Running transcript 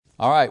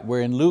All right, we're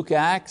in Luke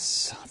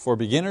Acts for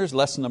beginners,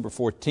 lesson number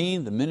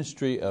 14, the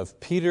ministry of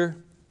Peter,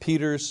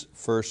 Peter's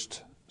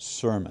first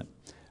sermon.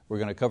 We're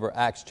going to cover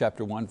Acts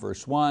chapter 1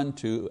 verse 1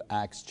 to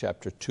Acts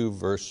chapter 2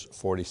 verse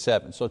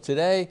 47. So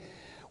today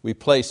we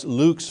place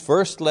Luke's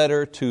first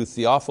letter to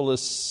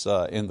Theophilus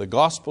in the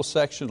gospel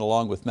section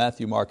along with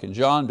Matthew, Mark, and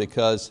John,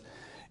 because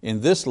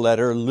in this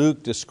letter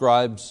Luke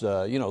describes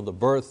the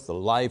birth, the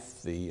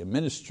life, the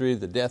ministry,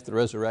 the death, the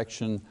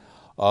resurrection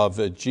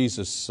of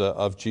Jesus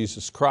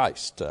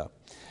Christ.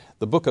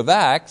 The book of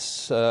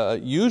Acts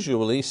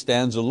usually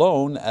stands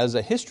alone as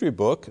a history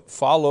book,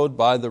 followed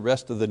by the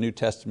rest of the New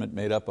Testament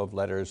made up of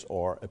letters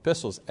or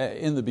epistles.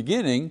 In the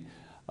beginning,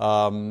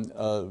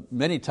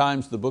 many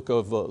times the book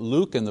of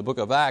Luke and the book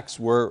of Acts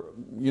were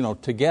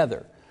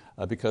together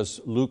because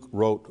Luke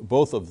wrote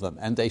both of them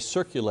and they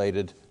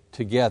circulated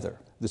together.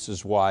 This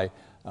is why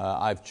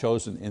I've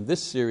chosen in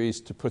this series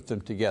to put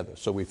them together.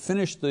 So we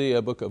finished the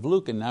book of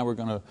Luke and now we're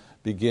going to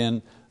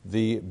begin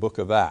the book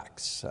of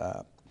Acts.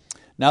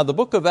 Now the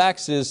book of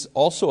Acts is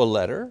also a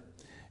letter.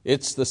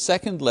 It's the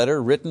second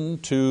letter written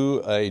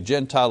to a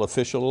Gentile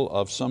official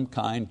of some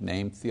kind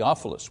named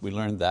Theophilus. We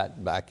learned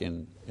that back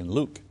in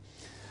Luke.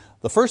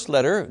 The first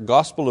letter,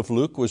 Gospel of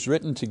Luke, was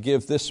written to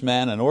give this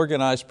man an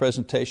organized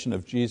presentation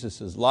of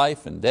Jesus'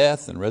 life and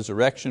death and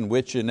resurrection,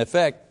 which in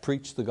effect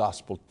preached the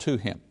gospel to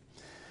him.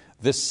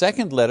 This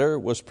second letter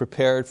was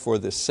prepared for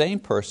the same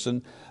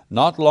person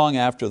not long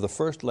after the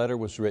first letter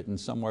was written,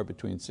 somewhere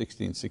between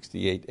 60 and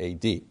 68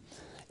 AD.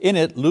 In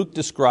it, Luke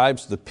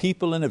describes the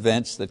people and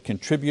events that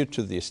contribute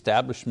to the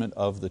establishment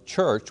of the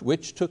church,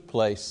 which took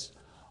place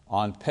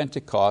on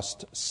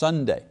Pentecost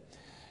Sunday.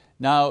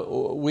 Now,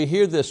 we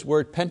hear this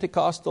word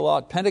Pentecost a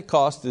lot.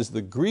 Pentecost is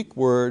the Greek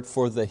word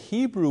for the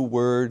Hebrew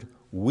word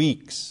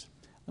weeks.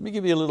 Let me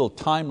give you a little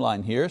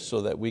timeline here so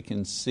that we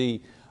can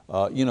see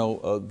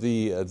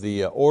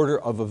the order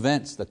of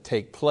events that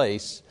take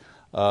place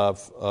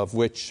of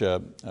which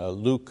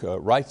Luke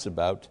writes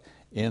about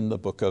in the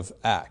book of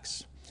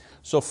Acts.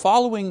 So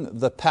following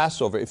the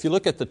Passover, if you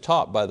look at the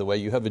top, by the way,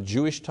 you have a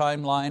Jewish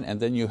timeline and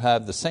then you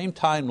have the same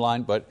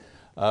timeline but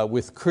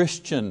with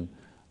Christian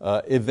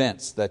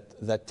events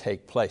that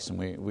take place, and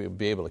we'll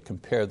be able to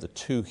compare the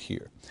two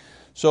here.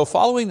 So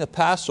following the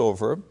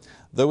Passover,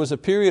 there was a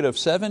period of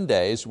 7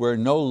 days where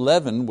no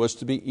leaven was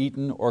to be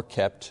eaten or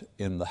kept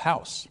in the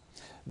house.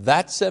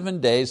 That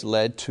 7 days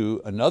led to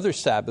another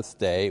Sabbath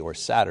day or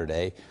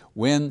Saturday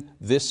when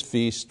this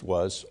feast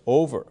was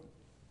over.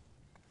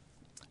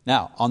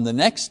 Now, on the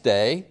next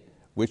day,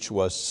 which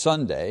was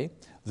Sunday,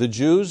 the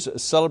Jews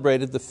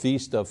celebrated the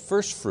feast of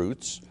first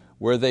fruits,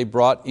 where they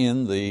brought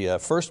in the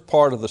first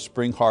part of the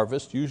spring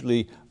harvest,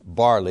 usually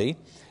barley,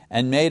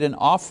 and made an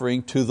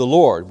offering to the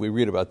Lord. We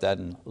read about that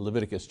in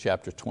Leviticus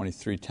chapter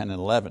 23, 10 and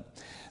 11.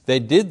 They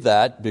did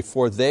that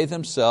before they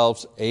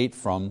themselves ate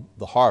from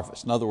the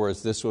harvest. In other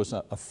words, this was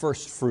a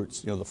first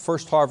fruits. The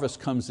first harvest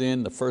comes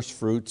in, the first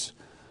fruits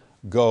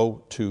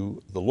go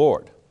to the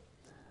Lord.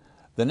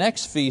 The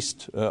next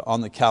feast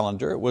on the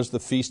calendar was the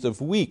Feast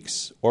of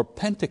Weeks, or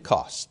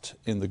Pentecost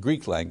in the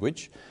Greek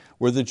language,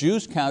 where the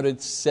Jews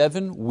counted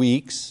 7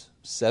 weeks,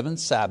 7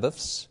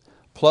 Sabbaths,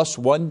 plus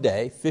 1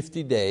 day,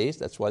 50 days.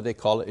 That's why they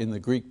call it in the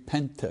Greek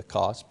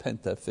Pentecost,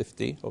 Penta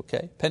 50,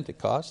 okay,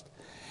 Pentecost.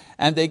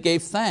 And they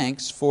gave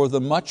thanks for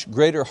the much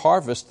greater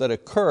harvest that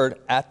occurred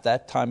at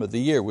that time of the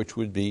year, which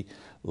would be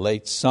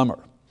late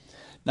summer.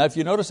 Now if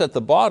you notice at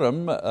the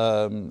bottom,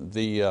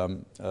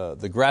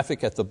 the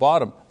graphic at the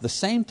bottom, the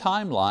same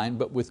timeline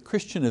but with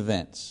Christian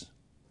events.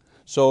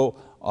 So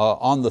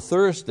on the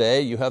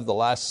Thursday you have the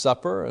Last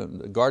Supper in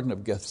the Garden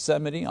of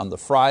Gethsemane. On the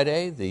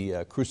Friday,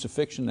 the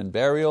crucifixion and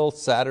burial.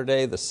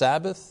 Saturday, the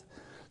Sabbath.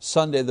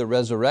 Sunday, the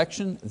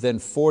resurrection. Then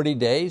 40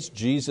 days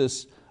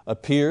Jesus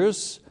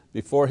appears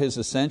before His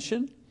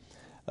ascension.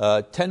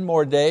 10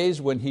 more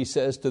days when He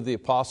says to the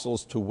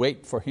apostles to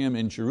wait for Him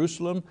in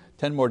Jerusalem.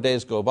 10 more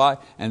days go by,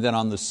 and then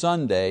on the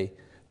Sunday,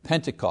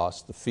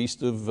 Pentecost, the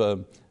Feast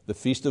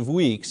of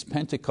Weeks,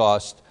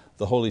 Pentecost,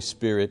 the Holy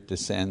Spirit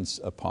descends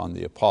upon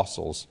the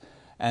apostles,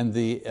 and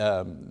they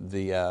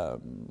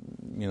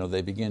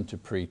begin to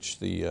preach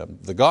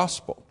the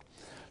gospel.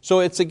 So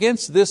it's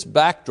against this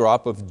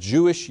backdrop of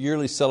Jewish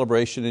yearly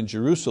celebration in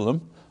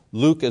Jerusalem.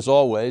 Luke, as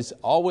always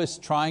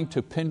trying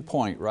to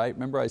pinpoint, right?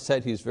 Remember I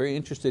said he's very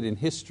interested in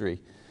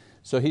history.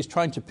 So he's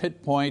trying to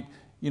pinpoint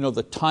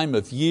the time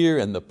of year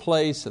and the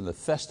place and the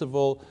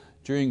festival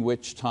during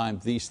which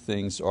time these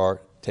things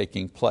are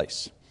taking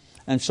place.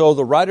 And so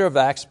the writer of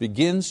Acts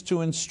begins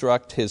to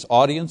instruct his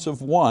audience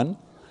of one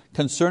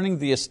concerning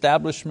the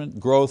establishment,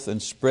 growth,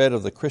 and spread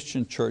of the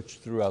Christian church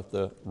throughout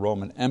the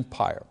Roman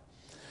Empire.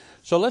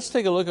 So let's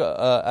take a look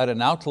at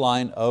an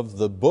outline of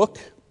the book.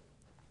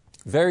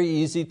 Very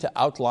easy to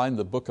outline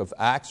the book of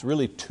Acts,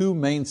 really 2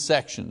 main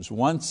sections.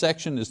 One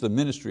section is the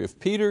ministry of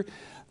Peter,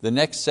 the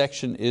next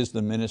section is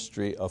the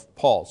ministry of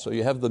Paul. So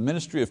you have the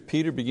ministry of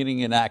Peter beginning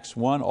in Acts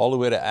 1 all the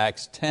way to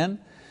Acts 10,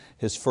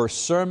 his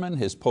first sermon,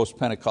 his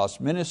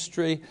post-Pentecost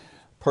ministry,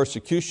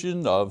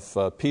 persecution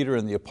of Peter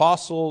and the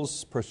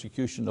apostles,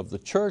 persecution of the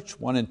church,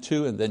 1 and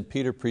 2, and then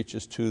Peter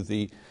preaches to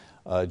the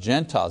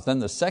Gentiles. Then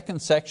the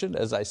second section,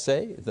 as I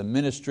say, the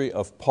ministry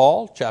of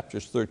Paul,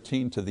 chapters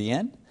 13 to the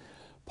end.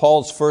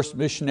 Paul's first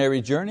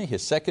missionary journey,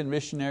 his second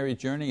missionary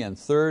journey, and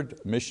third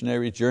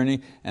missionary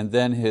journey, and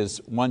then his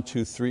 1,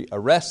 2, 3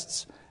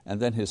 arrests, and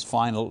then his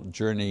final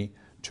journey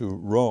to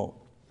Rome.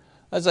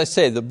 As I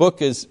say, the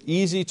book is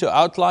easy to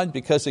outline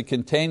because it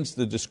contains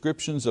the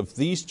descriptions of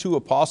these two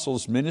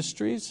apostles'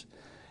 ministries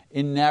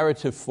in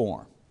narrative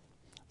form.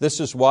 This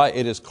is why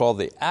it is called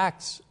the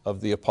Acts of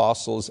the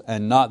Apostles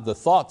and not the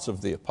thoughts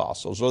of the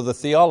apostles or the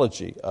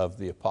theology of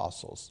the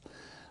apostles.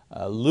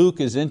 Luke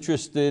is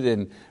interested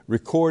in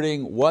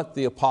recording what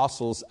the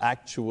apostles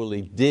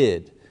actually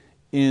did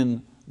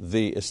in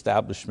the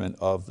establishment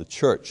of the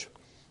church.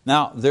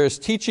 Now, there's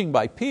teaching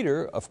by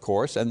Peter, of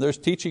course, and there's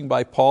teaching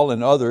by Paul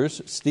and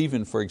others,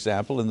 Stephen, for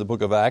example, in the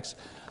book of Acts,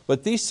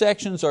 but these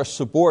sections are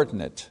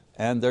subordinate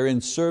and they're in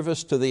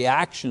service to the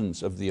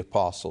actions of the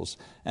apostles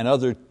and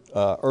other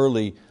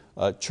early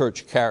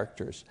church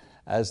characters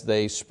as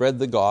they spread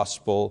the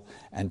gospel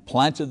and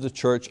planted the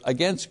church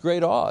against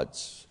great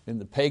odds in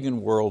the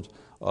pagan world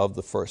of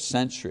the first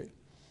century.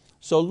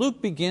 So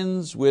Luke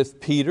begins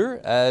with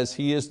Peter as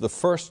he is the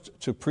first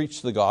to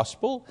preach the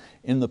gospel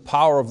in the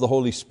power of the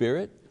Holy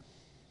Spirit.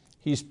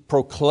 He's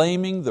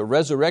proclaiming the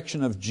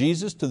resurrection of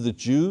Jesus to the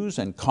Jews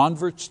and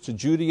converts to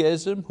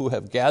Judaism who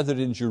have gathered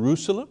in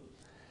Jerusalem.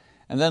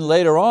 And then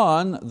later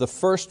on, the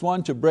first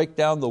one to break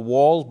down the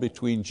wall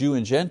between Jew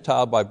and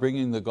Gentile by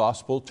bringing the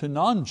gospel to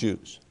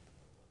non-Jews.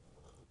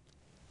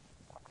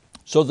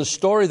 So the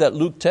story that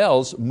Luke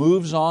tells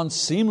moves on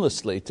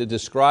seamlessly to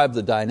describe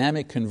the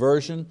dynamic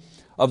conversion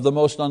of the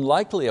most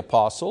unlikely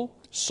apostle,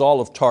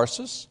 Saul of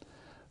Tarsus,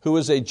 who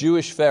was a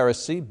Jewish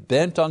Pharisee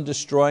bent on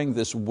destroying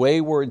this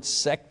wayward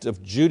sect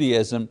of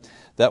Judaism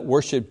that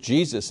worshiped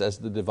Jesus as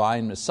the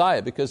divine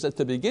Messiah. Because at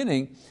the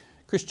beginning,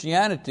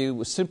 Christianity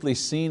was simply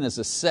seen as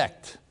a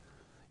sect,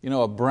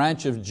 a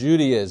branch of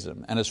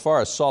Judaism. And as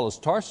far as Saul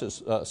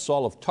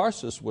of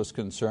Tarsus was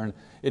concerned,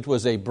 it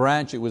was a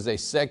branch, it was a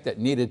sect that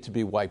needed to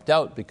be wiped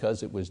out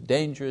because it was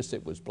dangerous,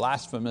 it was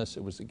blasphemous,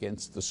 it was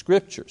against the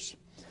Scriptures.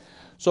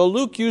 So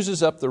Luke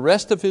uses up the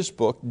rest of his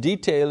book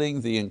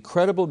detailing the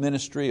incredible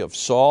ministry of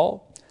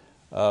Saul,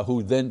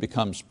 who then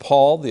becomes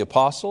Paul the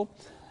apostle,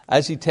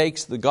 as he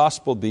takes the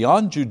gospel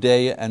beyond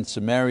Judea and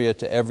Samaria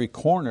to every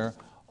corner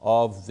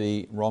of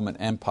the Roman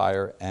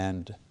Empire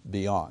and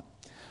beyond.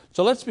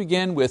 So let's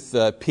begin with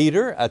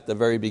Peter at the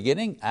very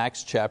beginning,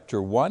 Acts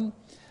chapter 1.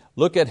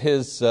 Look at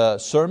his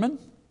sermon.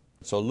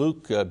 So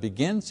Luke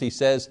begins, he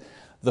says,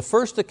 "The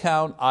first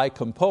account I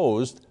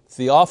composed,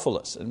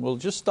 Theophilus." And we'll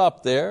just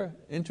stop there.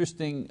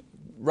 Interesting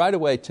right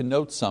away to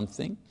note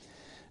something.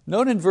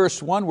 Note in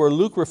verse 1 where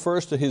Luke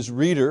refers to his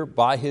reader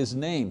by his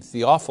name,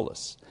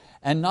 Theophilus,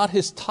 and not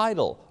his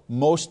title,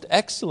 Most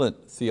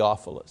Excellent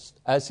Theophilus,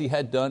 as he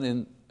had done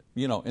in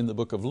the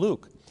book of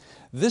Luke.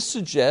 This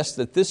suggests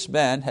that this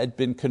man had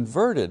been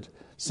converted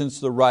since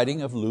the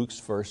writing of Luke's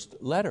first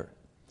letter.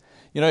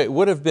 It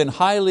would have been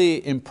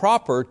highly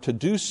improper to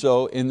do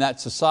so in that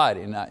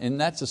society. Now, in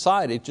that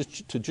society,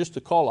 just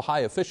to call a high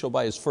official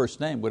by his first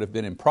name would have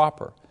been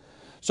improper.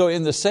 So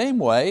in the same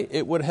way,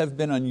 it would have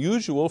been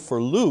unusual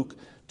for Luke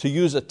to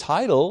use a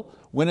title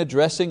when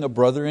addressing a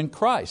brother in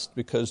Christ,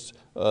 because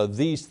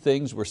these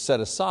things were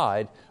set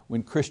aside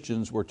when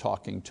Christians were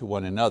talking to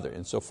one another.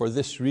 And so for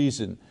this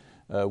reason,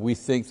 we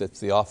think that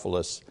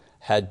Theophilus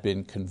had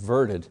been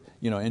converted.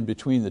 In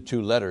between the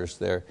two letters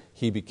there,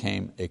 he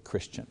became a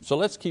Christian. So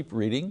let's keep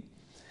reading.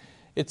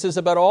 It says,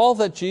 "About all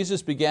that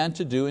Jesus began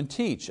to do and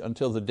teach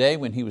until the day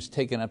when he was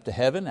taken up to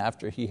heaven,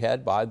 after he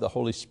had by the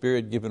Holy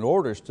Spirit given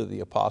orders to the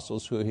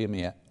apostles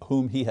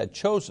whom he had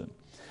chosen.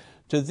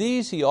 To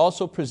these he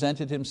also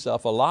presented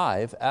himself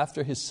alive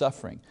after his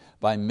suffering,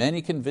 by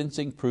many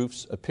convincing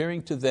proofs,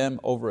 appearing to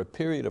them over a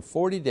period of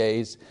 40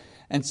 days,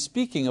 and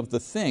speaking of the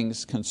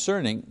things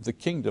concerning the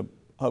kingdom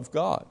of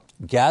God.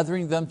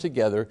 Gathering them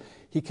together,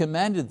 he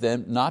commanded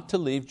them not to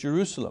leave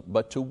Jerusalem,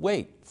 but to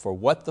wait for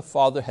what the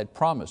Father had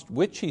promised,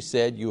 which he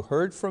said, 'You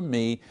heard from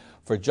me,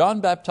 for John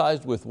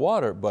baptized with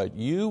water, but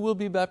you will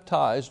be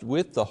baptized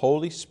with the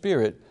Holy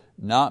Spirit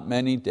not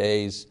many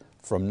days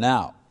from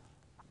now.'"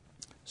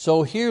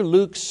 So here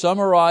Luke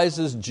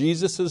summarizes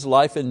Jesus'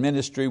 life and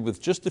ministry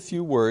with just a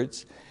few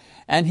words,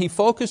 and he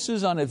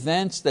focuses on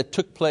events that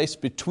took place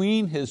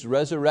between his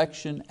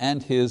resurrection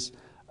and his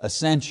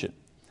ascension.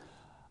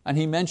 And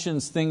he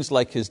mentions things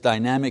like his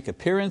dynamic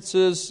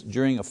appearances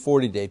during a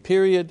 40-day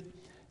period,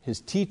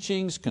 his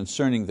teachings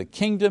concerning the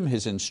kingdom,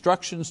 his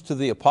instructions to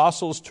the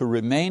apostles to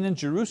remain in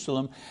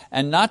Jerusalem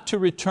and not to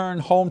return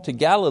home to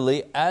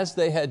Galilee as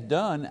they had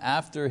done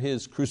after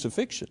his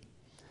crucifixion.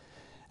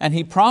 And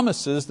he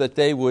promises that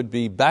they would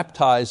be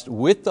baptized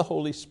with the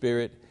Holy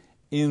Spirit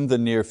in the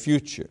near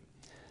future.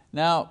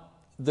 Now,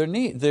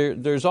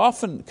 there's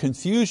often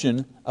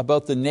confusion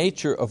about the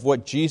nature of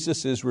what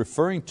Jesus is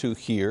referring to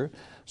here.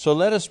 So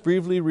let us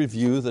briefly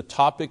review the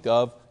topic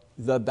of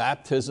the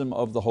baptism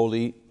of the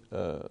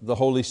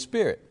Holy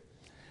Spirit.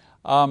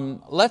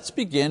 Let's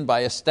begin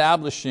by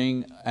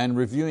establishing and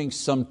reviewing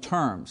some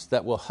terms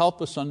that will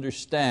help us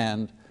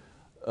understand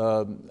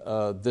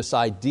this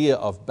idea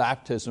of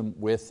baptism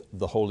with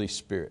the Holy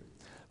Spirit.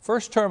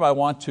 First term I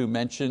want to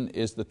mention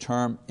is the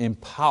term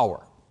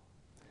empower.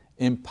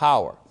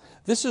 Empower.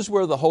 This is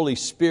where the Holy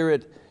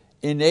Spirit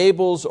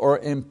enables or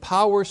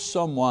empowers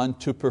someone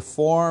to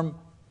perform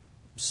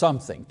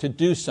something, to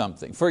do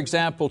something. For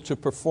example, to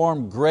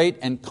perform great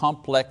and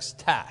complex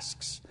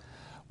tasks.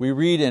 We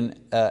read in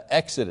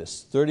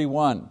Exodus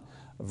 31,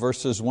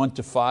 verses 1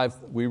 to 5,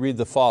 we read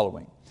the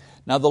following.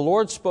 Now the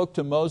Lord spoke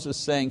to Moses,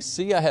 saying,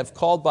 See, I have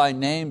called by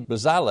name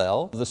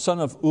Bezalel, the son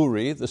of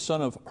Uri, the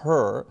son of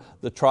Hur,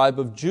 the tribe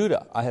of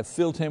Judah. I have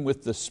filled him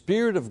with the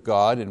Spirit of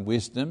God in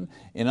wisdom,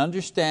 in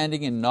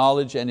understanding, in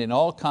knowledge, and in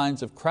all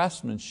kinds of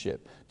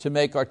craftsmanship, to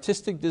make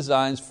artistic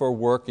designs for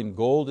work in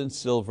gold and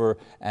silver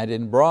and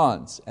in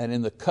bronze, and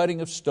in the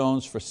cutting of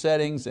stones for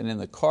settings, and in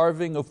the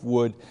carving of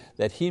wood,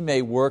 that he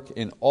may work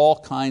in all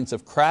kinds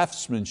of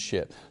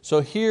craftsmanship. So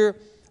here,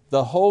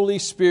 the Holy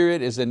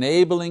Spirit is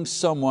enabling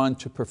someone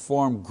to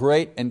perform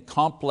great and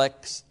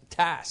complex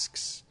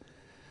tasks.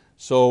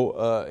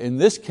 So in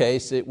this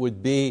case, it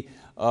would be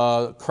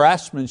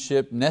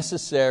craftsmanship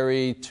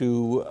necessary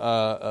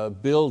to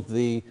build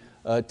the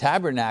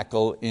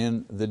tabernacle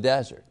in the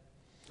desert.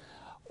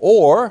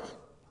 Or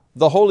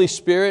the Holy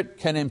Spirit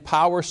can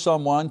empower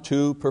someone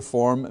to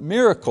perform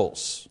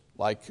miracles,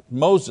 like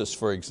Moses,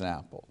 for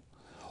example.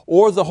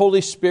 Or the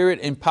Holy Spirit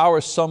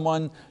empowers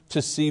someone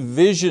to see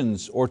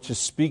visions or to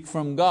speak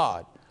from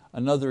God.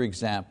 Another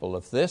example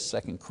of this,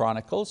 2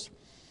 Chronicles.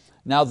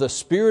 Now the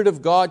Spirit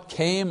of God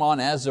came on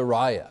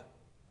Azariah.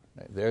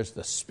 There's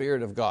the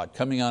Spirit of God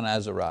coming on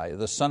Azariah,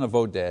 the son of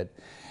Oded.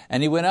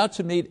 And he went out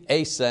to meet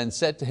Asa and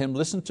said to him,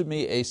 Listen to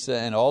me, Asa,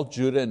 and all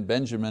Judah and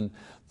Benjamin.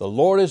 The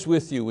Lord is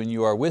with you when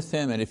you are with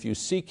Him, and if you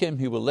seek Him,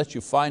 He will let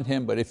you find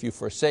Him, but if you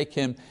forsake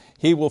Him,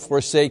 He will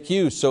forsake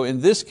you. So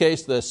in this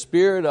case, the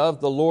Spirit of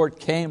the Lord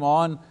came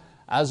on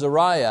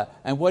Azariah,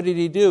 and what did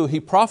he do? He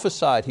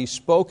prophesied, he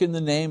spoke in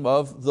the name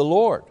of the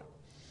Lord.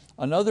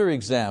 Another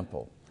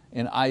example,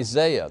 in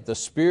Isaiah, the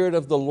Spirit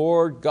of the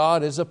Lord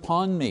God is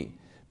upon me,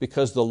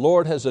 because the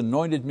Lord has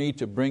anointed me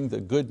to bring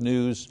the good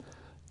news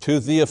to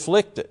the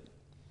afflicted.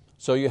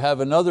 So you have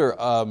another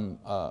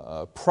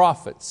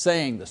prophet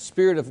saying the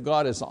Spirit of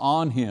God is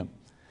on him.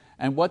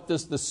 And what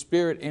does the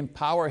Spirit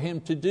empower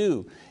him to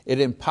do? It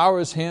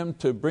empowers him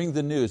to bring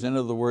the news, in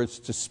other words,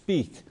 to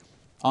speak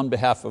on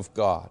behalf of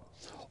God.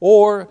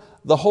 Or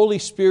the Holy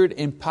Spirit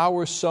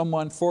empowers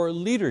someone for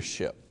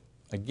leadership.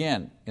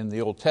 Again, in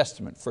the Old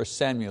Testament, 1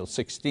 Samuel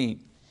 16.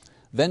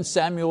 Then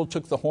Samuel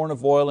took the horn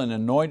of oil and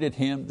anointed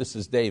him, this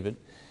is David,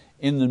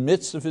 in the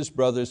midst of his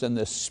brothers, and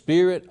the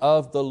Spirit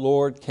of the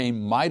Lord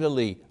came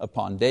mightily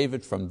upon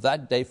David from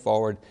that day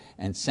forward,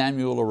 and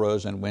Samuel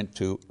arose and went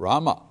to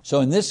Ramah.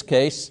 So in this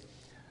case,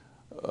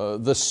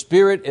 the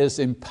Spirit is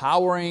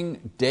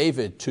empowering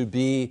David to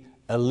be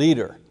a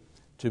leader,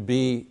 to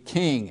be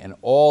king, and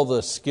all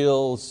the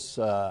skills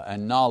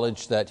and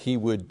knowledge that he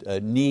would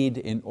need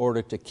in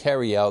order to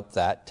carry out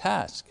that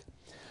task.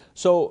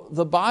 So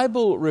the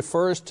Bible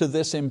refers to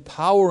this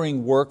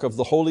empowering work of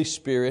the Holy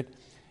Spirit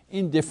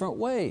in different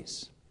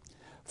ways.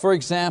 For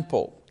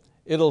example,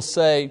 it'll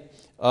say,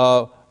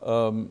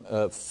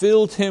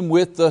 filled him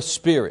with the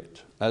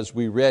Spirit, as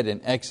we read in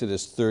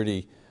Exodus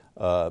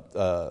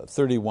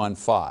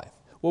 31:5.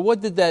 Well,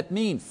 what did that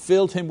mean,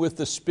 filled him with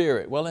the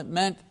Spirit? Well, it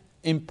meant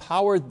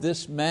empowered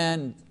this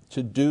man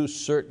to do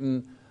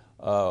certain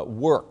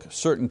work,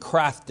 certain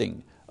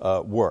crafting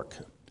work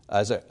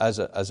as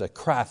a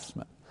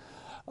craftsman.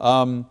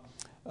 For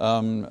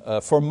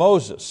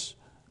Moses,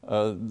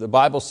 the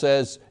Bible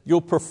says,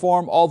 you'll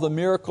perform all the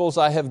miracles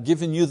I have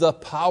given you the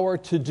power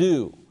to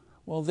do.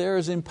 Well, there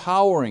is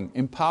empowering.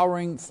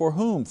 Empowering for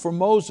whom? For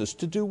Moses.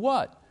 To do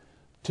what?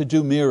 To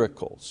do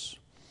miracles.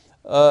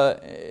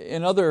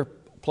 In other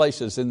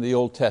places in the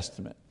Old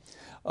Testament,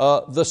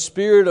 the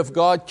Spirit of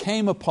God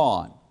came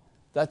upon.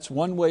 That's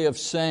one way of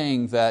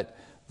saying that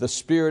the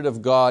Spirit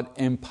of God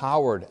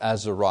empowered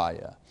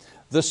Azariah.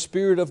 The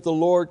Spirit of the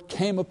Lord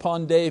came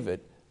upon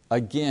David.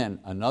 Again,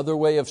 another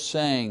way of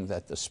saying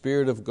that the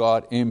Spirit of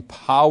God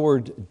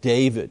empowered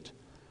David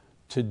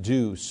to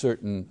do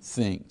certain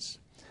things.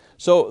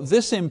 So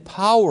this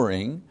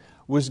empowering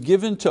was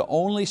given to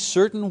only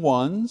certain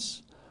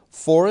ones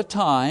for a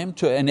time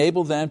to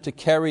enable them to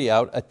carry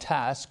out a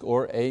task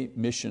or a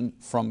mission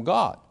from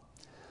God.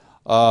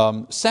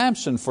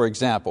 Samson, for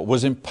example,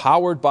 was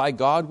empowered by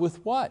God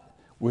with what?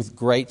 With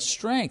great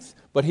strength.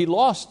 But he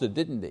lost it,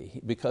 didn't he?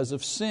 Because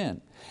of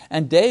sin.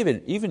 And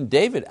even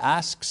David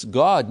asks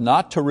God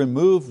not to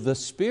remove the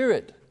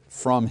Spirit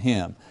from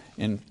him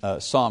in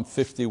Psalm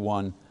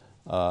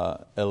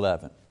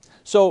 51:11.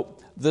 So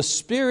the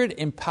Spirit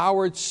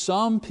empowered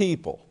some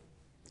people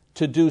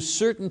to do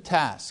certain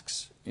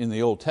tasks in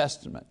the Old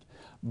Testament,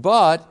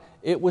 but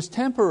it was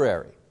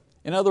temporary.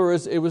 In other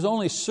words, it was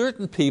only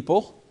certain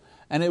people,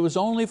 and it was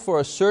only for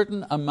a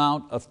certain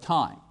amount of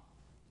time.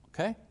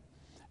 Okay?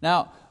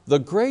 Now, the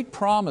great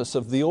promise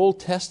of the Old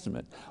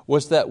Testament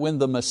was that when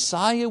the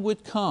Messiah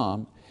would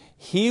come,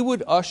 He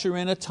would usher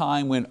in a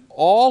time when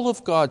all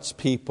of God's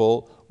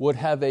people would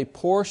have a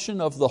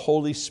portion of the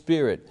Holy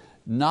Spirit,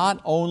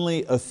 not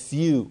only a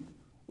few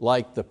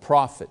like the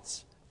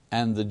prophets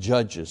and the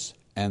judges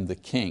and the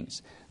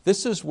kings.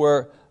 This is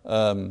where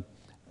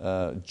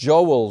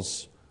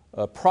Joel's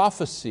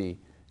prophecy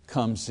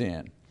comes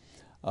in.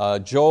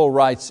 Joel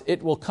writes,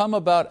 "It will come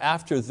about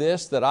after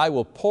this that I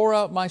will pour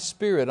out my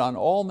Spirit on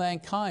all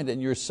mankind,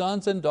 and your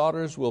sons and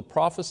daughters will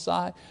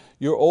prophesy,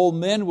 your old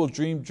men will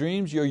dream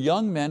dreams, your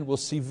young men will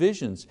see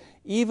visions.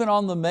 Even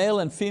on the male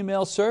and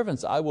female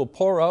servants I will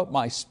pour out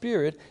my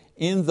Spirit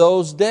in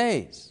those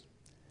days."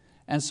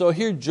 And so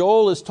here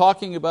Joel is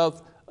talking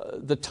about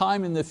the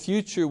time in the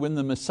future when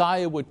the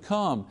Messiah would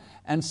come,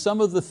 and some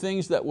of the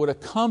things that would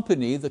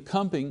accompany the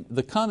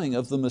coming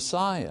of the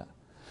Messiah.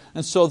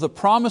 And so the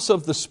promise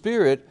of the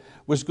Spirit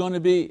was going to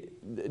be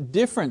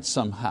different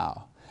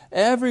somehow.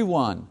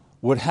 Everyone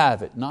would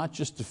have it, not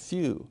just a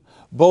few.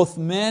 Both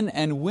men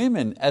and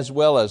women, as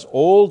well as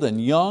old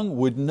and young,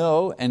 would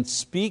know and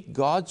speak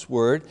God's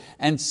word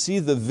and see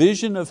the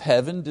vision of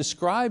heaven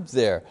described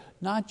there,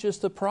 not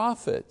just the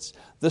prophets.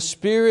 The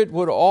Spirit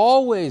would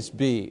always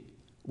be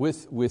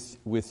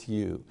with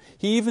you.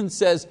 He even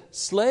says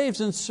slaves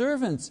and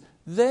servants,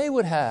 they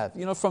would have,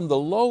 from the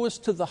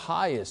lowest to the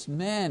highest,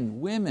 men,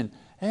 women,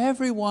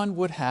 everyone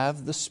would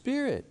have the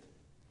Spirit.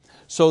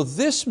 So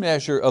this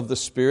measure of the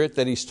Spirit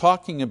that he's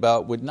talking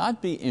about would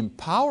not be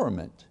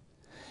empowerment,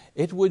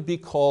 it would be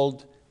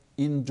called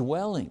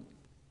indwelling.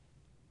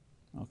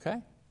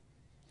 Okay?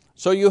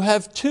 So you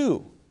have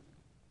two.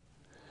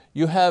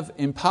 You have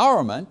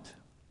empowerment,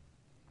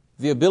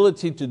 the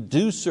ability to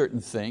do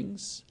certain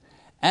things,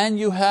 and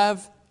you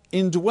have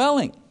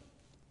indwelling.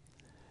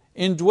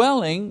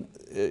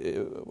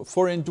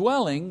 For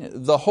indwelling,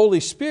 the Holy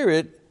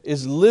Spirit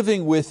is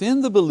living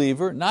within the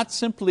believer, not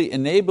simply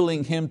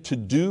enabling him to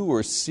do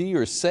or see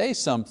or say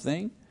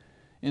something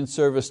in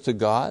service to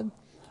God,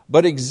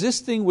 but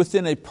existing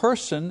within a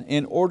person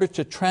in order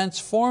to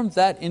transform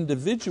that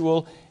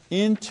individual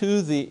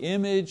into the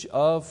image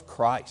of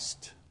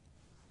Christ.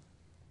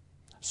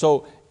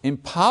 So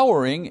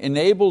empowering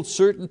enabled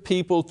certain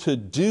people to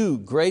do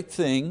great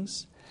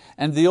things,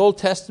 and the Old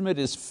Testament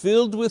is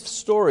filled with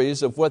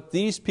stories of what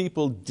these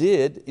people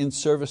did in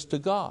service to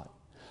God.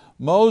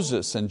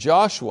 Moses and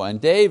Joshua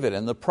and David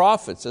and the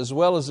prophets, as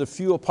well as a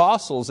few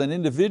apostles and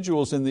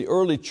individuals in the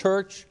early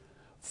church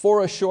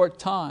for a short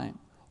time,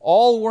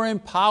 all were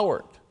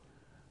empowered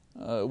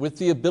with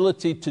the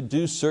ability to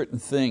do certain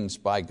things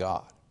by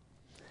God.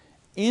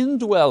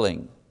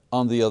 Indwelling,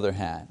 on the other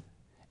hand,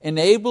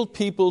 enabled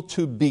people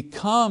to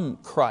become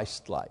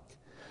Christ-like,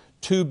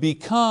 to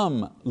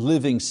become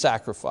living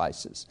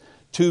sacrifices,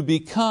 to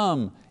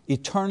become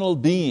eternal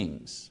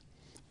beings.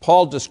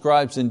 Paul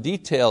describes in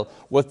detail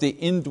what the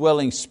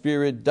indwelling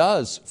Spirit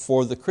does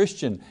for the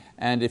Christian.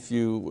 And if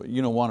you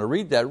want to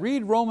read that,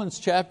 read Romans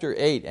chapter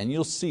 8 and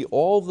you'll see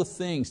all the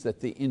things that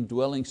the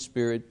indwelling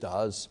Spirit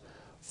does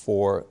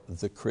for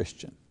the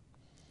Christian.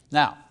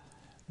 Now,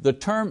 the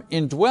term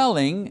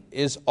indwelling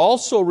is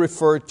also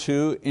referred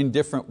to in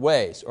different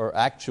ways, or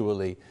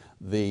actually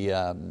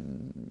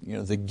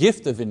the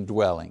gift of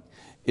indwelling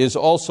is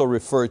also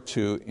referred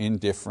to in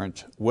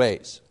different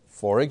ways.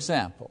 For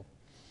example,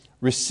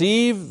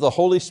 receive the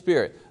Holy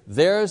Spirit.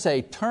 There's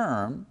a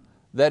term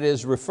that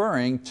is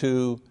referring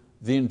to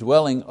the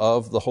indwelling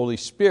of the Holy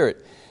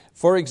Spirit.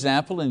 For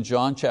example, in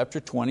John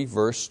chapter 20,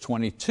 verse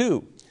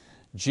 22,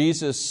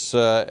 Jesus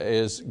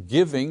is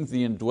giving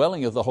the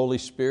indwelling of the Holy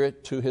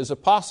Spirit to His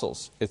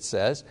apostles, it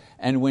says,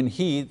 and when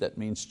He, that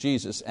means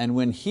Jesus, and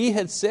when He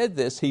had said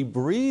this, He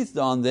breathed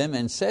on them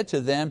and said to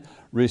them,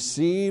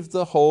 receive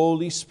the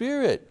Holy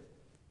Spirit.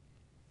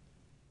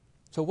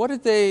 So what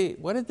did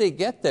they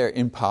get there?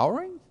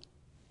 Empowering?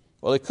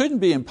 Well, it couldn't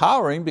be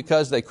empowering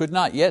because they could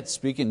not yet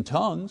speak in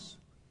tongues.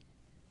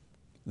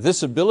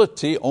 This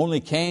ability only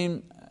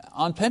came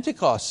on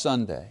Pentecost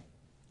Sunday.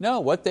 No,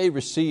 what they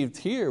received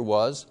here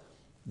was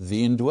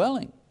the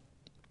indwelling.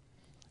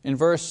 In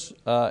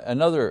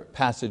another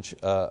passage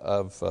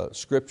of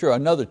Scripture,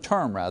 another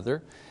term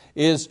rather,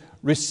 is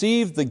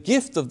receive the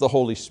gift of the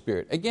Holy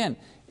Spirit. Again,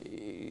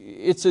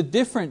 it's a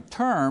different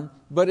term,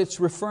 but it's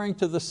referring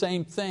to the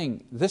same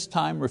thing, this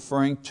time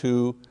referring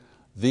to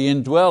the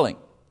indwelling.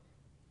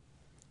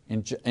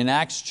 In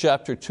Acts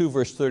chapter 2,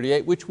 verse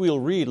 38, which we'll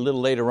read a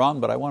little later on,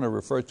 but I want to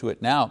refer to it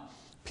now,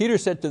 Peter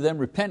said to them,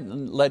 repent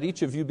and let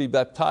each of you be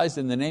baptized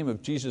in the name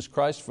of Jesus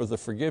Christ for the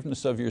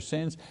forgiveness of your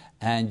sins,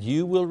 and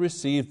you will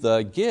receive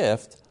the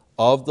gift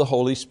of the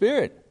Holy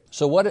Spirit.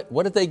 So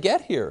what did they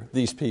get here,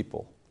 these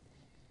people?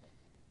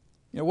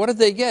 What did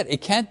they get?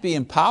 It can't be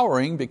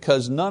empowering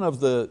because none of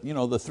the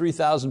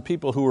 3,000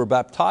 people who were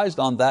baptized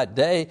on that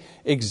day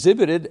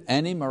exhibited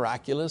any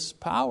miraculous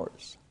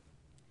powers.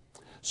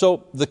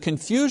 So the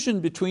confusion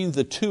between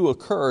the two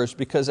occurs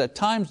because at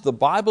times the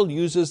Bible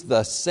uses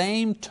the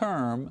same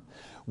term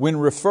when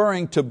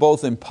referring to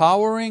both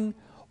empowering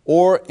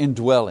or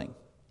indwelling.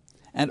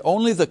 And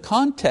only the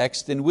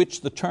context in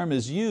which the term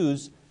is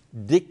used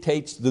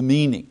dictates the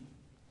meaning.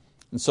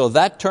 And so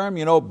that term,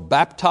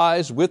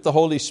 baptized with the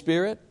Holy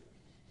Spirit,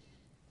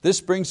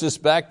 this brings us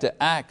back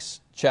to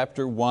Acts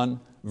chapter 1,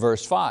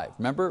 verse 5.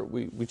 Remember,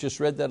 we just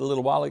read that a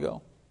little while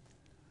ago.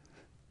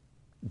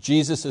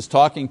 Jesus is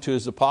talking to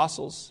His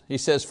apostles. He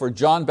says, "For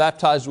John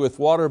baptized with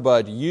water,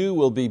 but you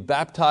will be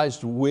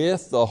baptized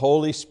with the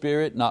Holy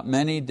Spirit not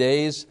many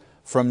days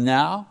from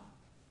now."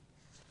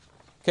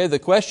 Okay, the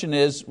question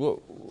is,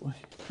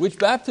 which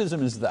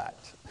baptism is that?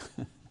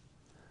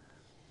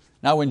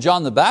 Now, when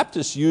John the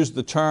Baptist used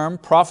the term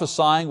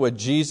prophesying what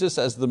Jesus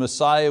as the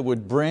Messiah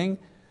would bring,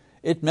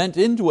 it meant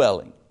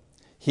indwelling.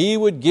 He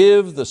would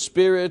give the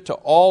Spirit to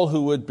all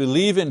who would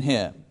believe in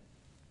Him.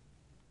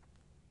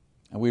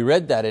 And we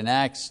read that in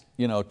Acts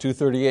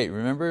 2:38,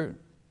 remember?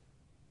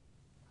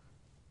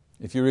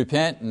 If you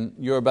repent and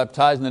you are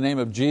baptized in the name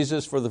of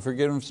Jesus for the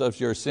forgiveness of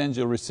your sins,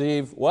 you'll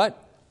receive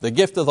what? The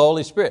gift of the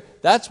Holy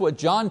Spirit. That's what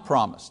John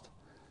promised.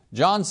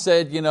 John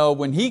said,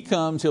 when He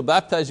comes, He'll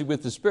baptize you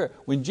with the Spirit.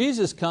 When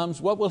Jesus comes,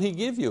 what will He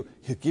give you?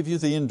 He'll give you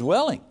the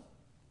indwelling.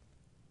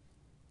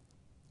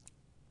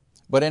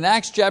 But in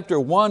Acts chapter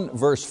 1,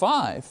 verse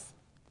 5,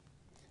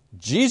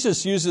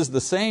 Jesus uses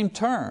the same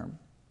term,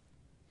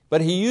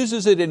 but He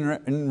uses it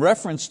in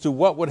reference to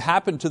what would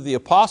happen to the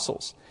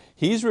apostles.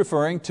 He's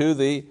referring to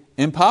the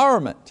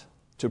empowerment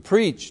to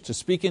preach, to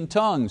speak in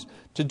tongues,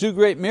 to do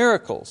great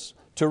miracles,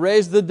 to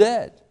raise the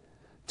dead,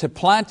 to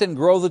plant and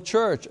grow the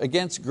church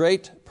against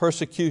great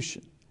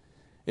persecution.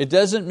 It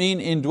doesn't mean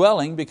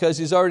indwelling because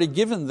He's already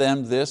given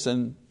them this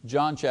in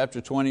John chapter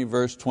 20,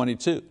 verse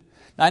 22.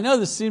 Now, I know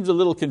this seems a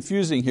little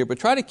confusing here, but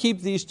try to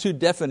keep these two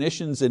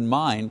definitions in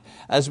mind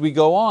as we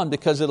go on,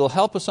 because it'll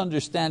help us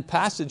understand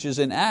passages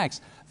in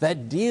Acts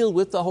that deal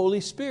with the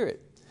Holy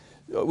Spirit.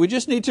 We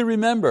just need to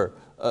remember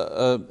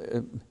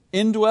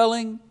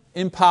indwelling,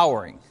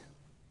 empowering.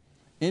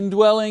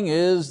 Indwelling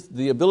is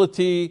the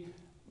ability,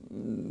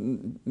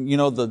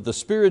 the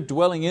Spirit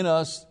dwelling in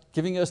us,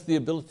 giving us the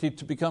ability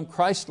to become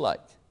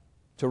Christ-like,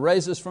 to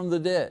raise us from the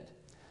dead.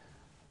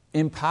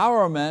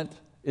 Empowerment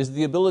is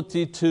the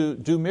ability to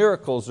do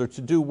miracles or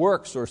to do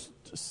works or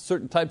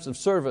certain types of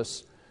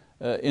service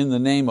in the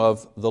name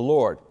of the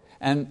Lord.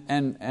 And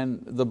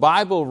the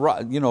Bible,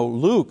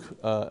 Luke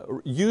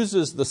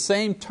uses the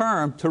same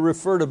term to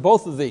refer to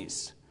both of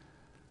these.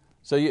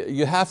 So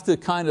you have to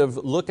kind of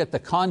look at the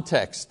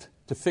context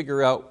to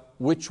figure out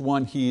which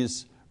one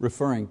he's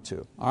referring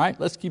to. All right,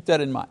 let's keep that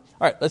in mind.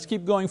 All right, let's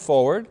keep going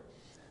forward.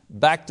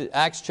 Back to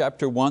Acts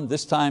chapter 1,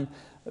 this time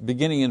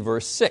beginning in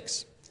verse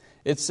 6.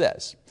 It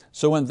says,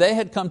 "So when they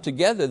had come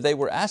together, they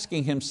were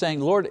asking Him, saying,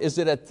 'Lord, is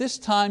it at this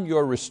time you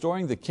are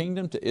restoring the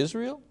kingdom to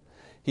Israel?'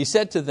 He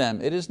said to them,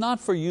 'It is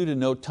not for you to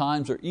know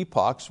times or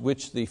epochs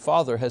which the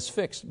Father has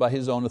fixed by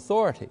His own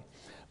authority.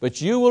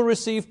 But you will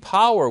receive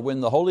power when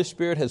the Holy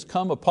Spirit has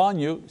come upon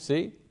you.'"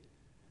 See,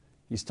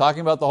 He's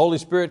talking about the Holy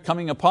Spirit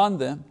coming upon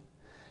them.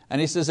 And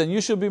He says, "And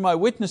you shall be my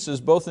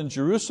witnesses both in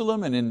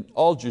Jerusalem and in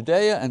all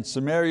Judea and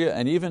Samaria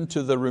and even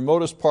to the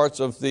remotest parts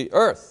of the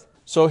earth."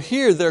 So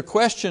here their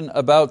question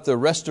about the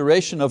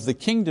restoration of the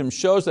kingdom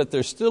shows that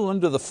they're still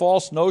under the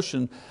false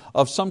notion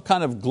of some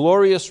kind of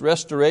glorious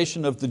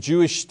restoration of the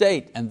Jewish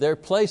state and their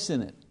place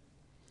in it.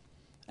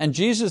 And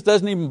Jesus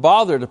doesn't even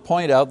bother to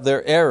point out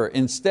their error.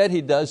 Instead,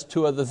 He does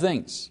two other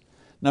things.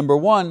 Number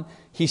one,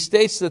 He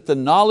states that the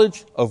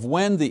knowledge of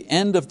when the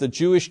end of the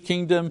Jewish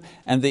kingdom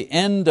and the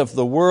end of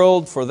the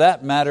world, for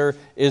that matter,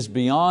 is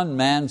beyond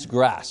man's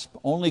grasp.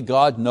 Only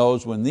God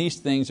knows when these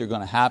things are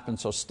going to happen,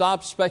 so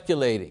stop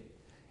speculating.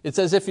 It's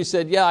as if He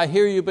said, "Yeah, I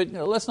hear you, but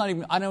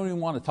I don't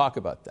even want to talk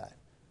about that.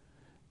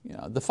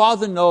 The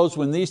Father knows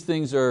when these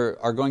things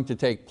are going to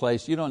take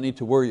place. You don't need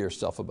to worry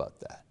yourself about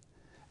that."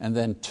 And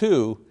then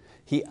two,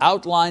 He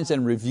outlines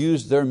and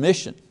reviews their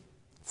mission.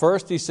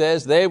 First He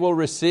says they will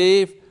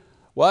receive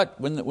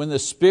what? When the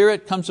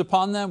Spirit comes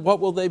upon them, what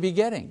will they be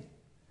getting?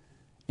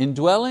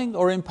 Indwelling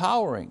or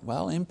empowering?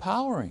 Well,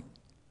 empowering.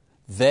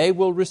 They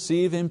will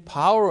receive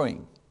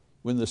empowering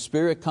when the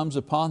Spirit comes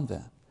upon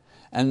them.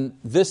 And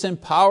this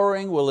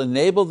empowering will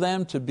enable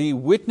them to be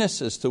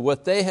witnesses to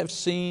what they have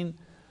seen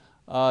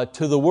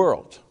to the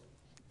world,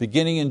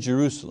 beginning in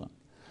Jerusalem.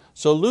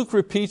 So Luke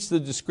repeats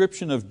the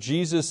description of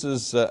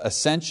Jesus'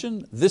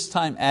 ascension, this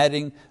time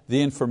adding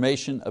the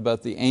information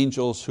about the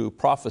angels who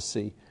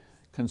prophesy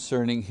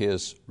concerning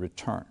His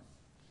return.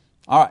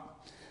 All right,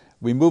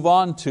 we move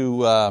on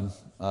to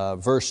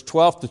verse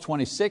 12 to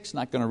 26,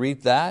 not going to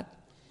read that.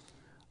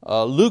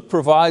 Luke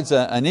provides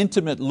an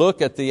intimate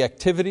look at the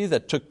activity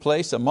that took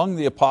place among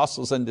the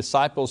apostles and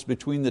disciples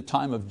between the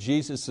time of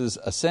Jesus'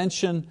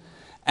 ascension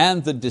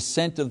and the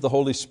descent of the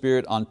Holy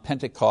Spirit on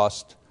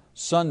Pentecost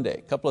Sunday.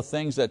 A couple of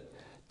things that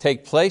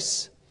take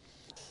place.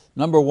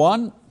 Number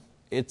one,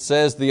 it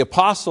says the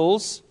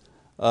apostles,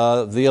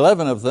 the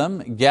 11 of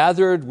them,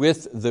 gathered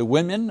with the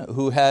women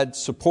who had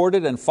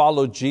supported and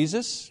followed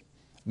Jesus,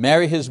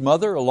 Mary His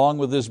mother, along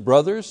with His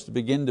brothers, to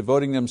begin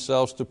devoting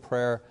themselves to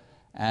prayer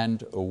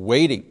and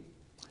waiting.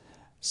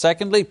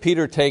 Secondly,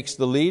 Peter takes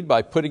the lead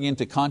by putting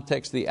into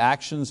context the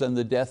actions and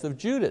the death of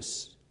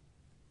Judas.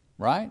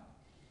 Right?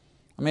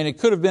 I mean, it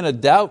could have been a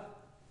doubt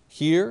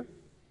here,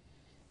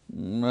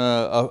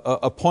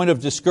 a point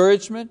of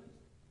discouragement.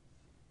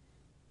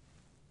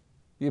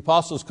 The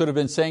apostles could have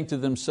been saying to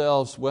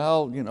themselves,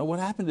 well, what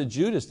happened to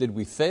Judas? Did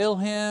we fail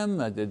him?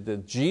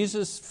 Did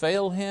Jesus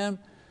fail him?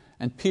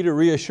 And Peter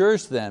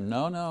reassures them,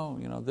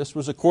 no, this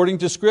was according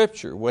to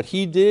Scripture. What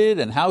he did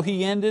and how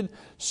he ended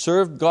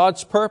served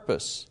God's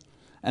purpose.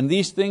 And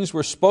these things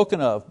were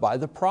spoken of by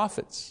the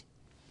prophets.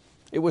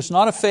 It was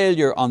not a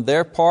failure on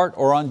their part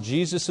or on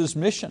Jesus'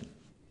 mission.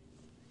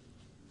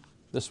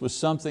 This was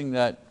something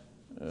that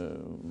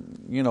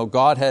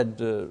God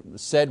had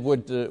said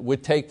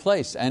would take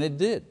place, and it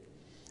did.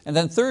 And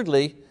then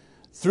thirdly,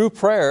 through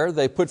prayer,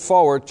 they put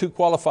forward 2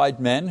 qualified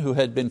men who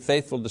had been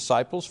faithful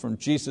disciples from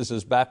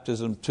Jesus'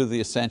 baptism to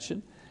the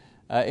ascension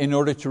in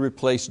order to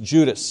replace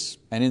Judas.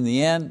 And in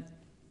the end,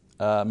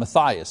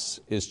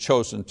 Matthias is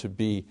chosen to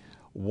be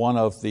one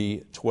of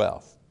the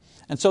 12.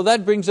 And so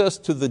that brings us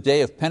to the day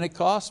of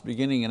Pentecost,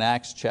 beginning in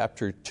Acts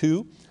chapter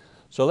 2.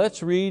 So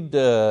let's read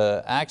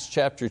Acts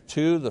chapter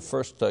 2, the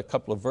first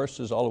couple of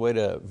verses, all the way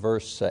to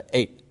verse 8.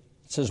 It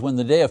says, when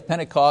the day of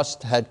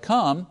Pentecost had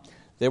come,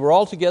 they were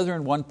all together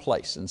in one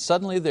place, and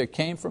suddenly there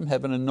came from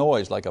heaven a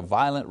noise like a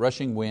violent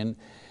rushing wind,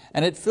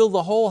 and it filled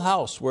the whole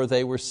house where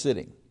they were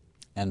sitting.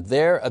 And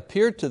there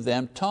appeared to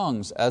them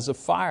tongues as of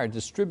fire,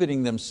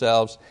 distributing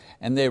themselves,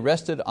 and they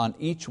rested on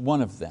each one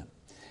of them.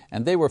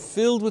 And they were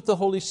filled with the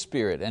Holy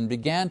Spirit, and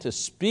began to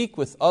speak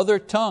with other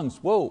tongues.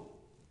 Whoa,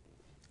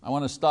 I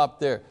want to stop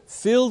there.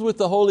 Filled with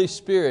the Holy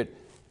Spirit,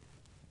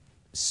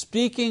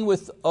 speaking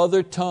with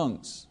other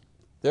tongues.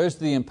 There's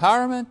the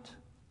empowerment,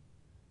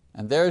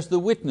 and there's the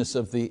witness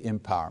of the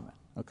empowerment.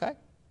 Okay?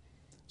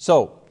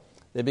 So,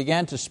 they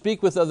began to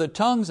speak with other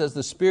tongues as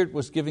the Spirit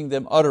was giving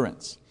them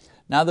utterance.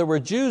 Now there were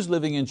Jews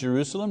living in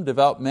Jerusalem,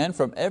 devout men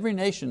from every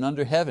nation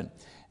under heaven.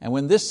 And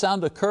when this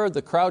sound occurred,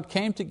 the crowd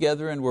came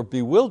together and were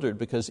bewildered,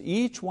 because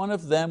each one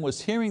of them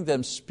was hearing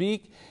them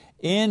speak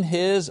in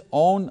his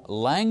own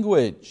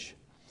language.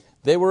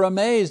 They were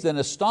amazed and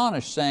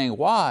astonished, saying,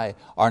 why,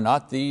 are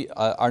not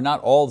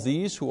all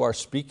these who are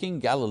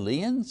speaking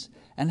Galileans?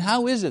 And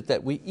how is it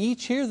that we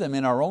each hear them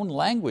in our own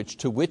language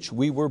to which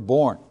we were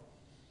born?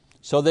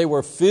 So they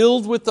were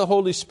filled with the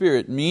Holy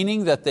Spirit,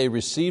 meaning that they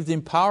received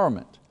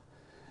empowerment.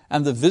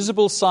 And the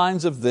visible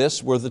signs of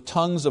this were the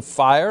tongues of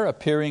fire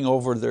appearing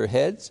over their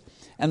heads,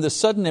 and the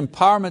sudden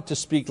empowerment to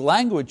speak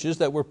languages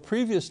that were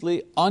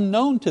previously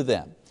unknown to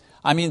them.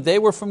 I mean, they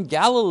were from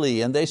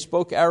Galilee, and they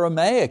spoke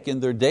Aramaic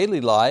in their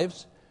daily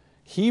lives,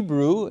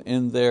 Hebrew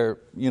in their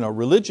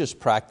religious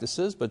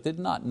practices, but did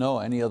not know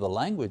any other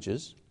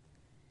languages.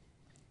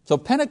 So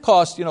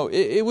Pentecost,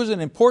 it was an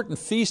important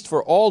feast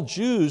for all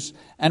Jews,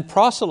 and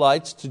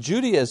proselytes to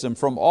Judaism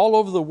from all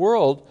over the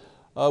world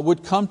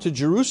would come to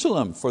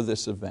Jerusalem for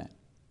this event.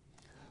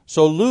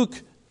 So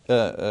Luke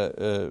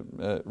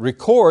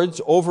records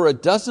over a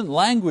dozen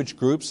language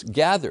groups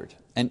gathered,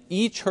 and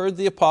each heard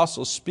the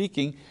apostles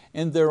speaking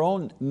in their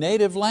own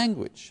native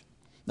language.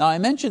 Now I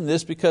mention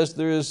this because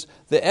there is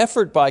the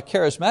effort by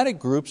charismatic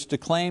groups to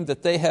claim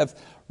that they have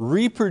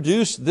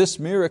reproduced this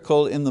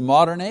miracle in the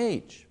modern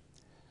age.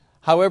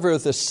 However,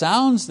 the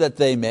sounds that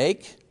they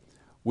make,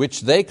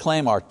 which they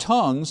claim are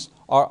tongues,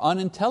 are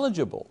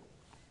unintelligible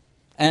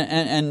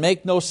and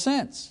make no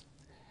sense.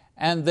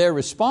 And their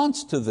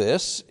response to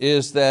this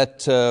is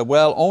that,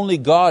 only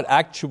God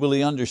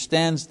actually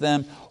understands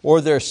them,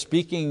 or they're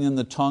speaking in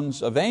the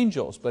tongues of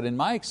angels. But in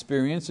my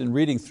experience in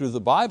reading through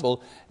the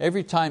Bible,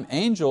 every time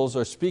angels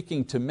are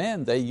speaking to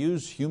men, they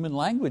use human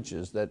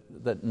languages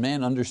that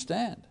men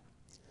understand.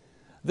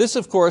 This,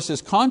 of course,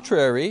 is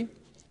contrary.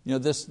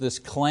 This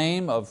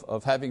claim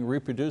of having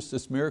reproduced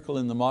this miracle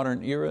in the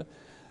modern era,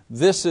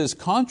 this is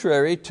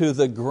contrary to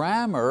the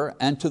grammar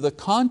and to the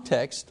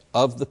context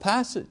of the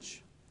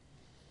passage.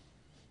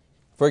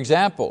 For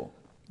example,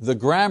 the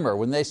grammar,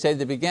 when they say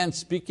they began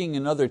speaking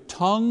in other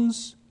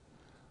tongues,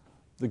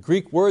 the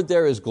Greek word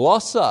there is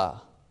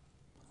glossa,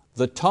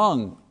 the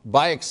tongue,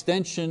 by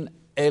extension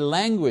a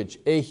language,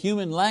 a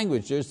human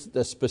language. There's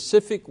the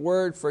specific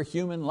word for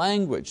human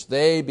language.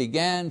 They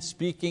began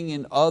speaking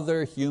in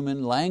other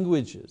human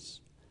languages.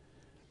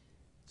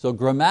 So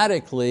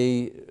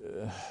grammatically,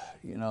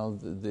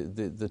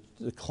 the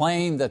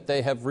claim that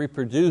they have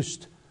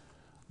reproduced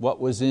what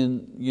was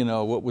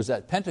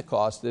at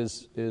Pentecost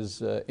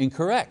is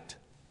incorrect,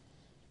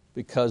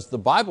 because the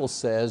Bible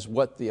says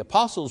what the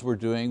apostles were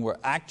doing were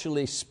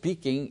actually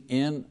speaking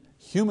in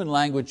human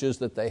languages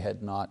that they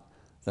had not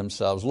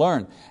themselves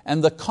learned.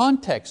 And the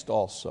context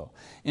also.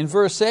 In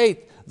verse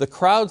 8, the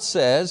crowd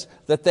says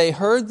that they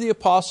heard the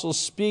apostles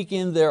speak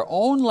in their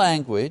own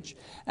language,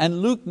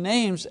 and Luke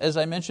names, as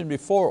I mentioned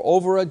before,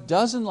 over a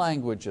dozen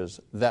languages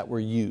that were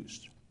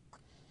used.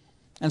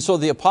 And so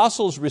the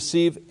apostles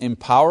receive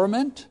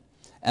empowerment,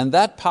 and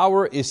that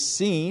power is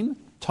seen,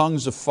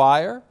 tongues of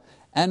fire,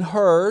 and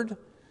heard,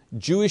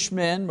 Jewish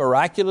men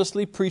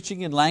miraculously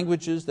preaching in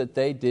languages that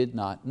they did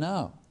not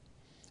know.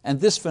 And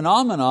this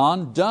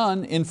phenomenon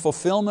done in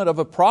fulfillment of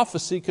a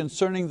prophecy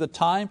concerning the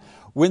time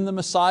when the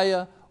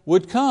Messiah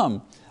would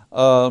come.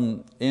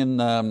 In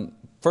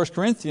 1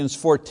 Corinthians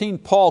 14,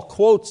 Paul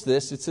quotes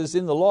this. It says,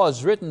 "In the law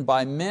is written,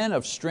 by men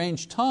of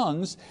strange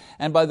tongues,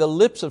 and by the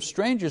lips of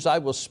strangers I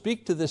will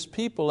speak to this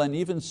people, and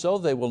even so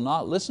they will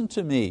not listen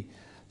to me,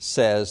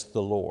 says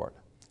the Lord."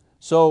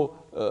 So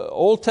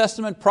Old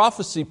Testament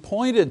prophecy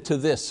pointed to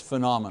this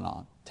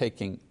phenomenon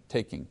taking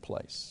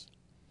place.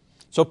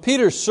 So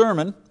Peter's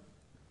sermon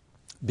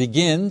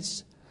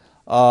begins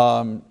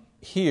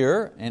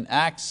here in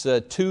Acts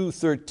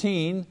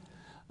 2:13.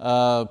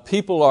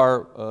 People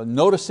are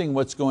noticing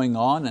what's going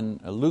on,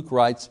 and Luke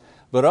writes,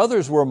 "But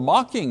others were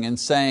mocking and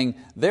saying,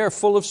 'They're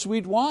full of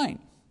sweet wine.'"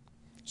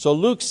 So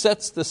Luke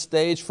sets the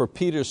stage for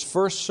Peter's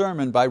first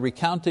sermon by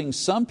recounting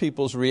some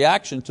people's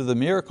reaction to the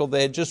miracle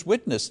they had just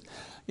witnessed.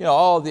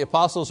 The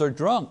apostles are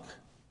drunk.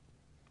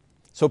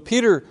 So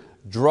Peter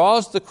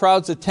draws the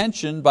crowd's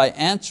attention by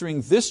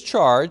answering this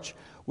charge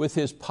with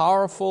his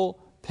powerful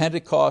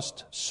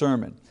Pentecost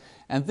sermon.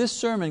 And this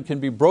sermon can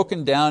be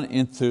broken down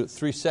into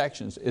 3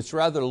 sections. It's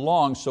rather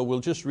long, so we'll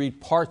just read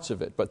parts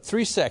of it, but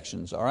 3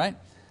 sections, all right?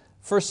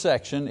 First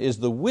section is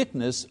the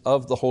witness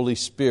of the Holy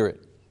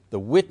Spirit. The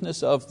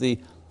witness of the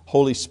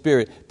Holy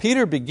Spirit.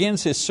 Peter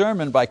begins his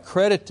sermon by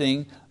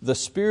crediting the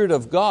Spirit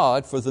of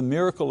God for the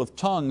miracle of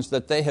tongues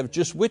that they have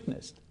just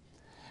witnessed,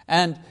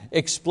 and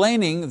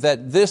explaining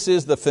that this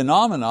is the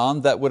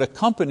phenomenon that would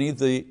accompany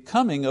the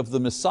coming of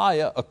the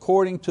Messiah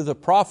according to the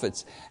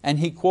prophets. And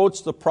he quotes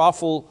the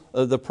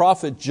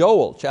prophet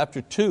Joel,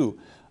 chapter 2,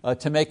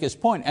 to make his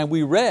point. And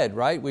we read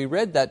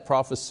that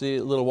prophecy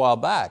a little while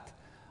back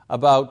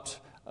about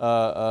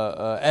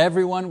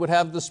everyone would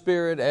have the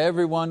Spirit,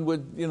 everyone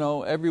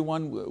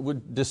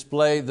would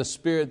display the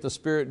Spirit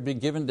would be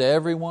given to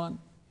everyone.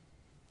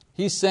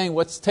 He's saying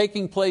what's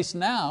taking place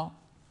now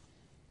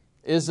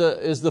is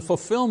the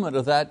fulfillment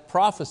of that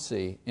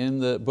prophecy in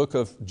the book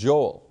of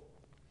Joel.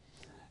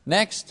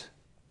 Next,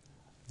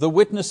 the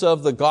witness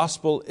of the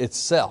gospel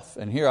itself.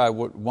 And here I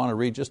would want to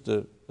read just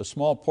a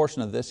small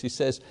portion of this. He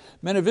says,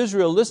 "Men of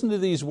Israel, listen to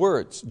these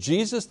words.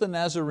 Jesus the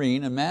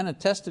Nazarene, a man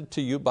attested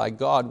to you by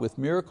God with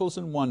miracles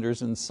and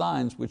wonders and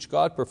signs which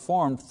God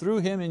performed through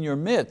Him in your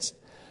midst,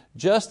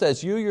 just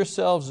as you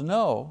yourselves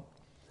know.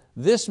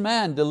 This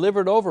man,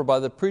 delivered over by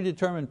the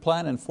predetermined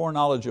plan and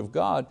foreknowledge of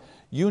God,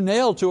 you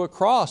nailed to a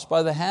cross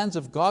by the hands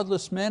of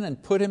godless men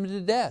and put Him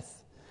to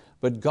death.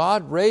 But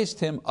God raised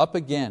Him up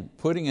again,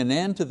 putting an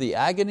end to the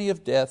agony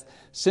of death,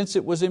 since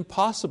it was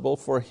impossible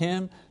for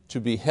Him to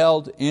be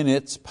held in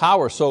its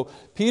power." So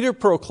Peter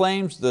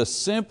proclaims the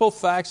simple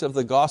facts of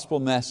the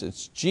gospel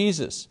message.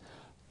 Jesus,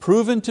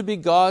 proven to be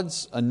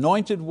God's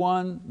anointed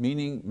one,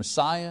 meaning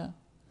Messiah,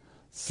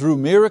 through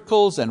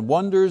miracles and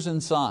wonders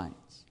and signs.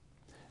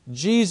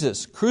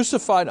 Jesus,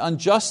 crucified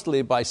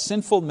unjustly by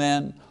sinful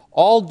men,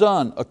 all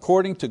done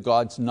according to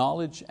God's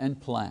knowledge and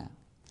plan.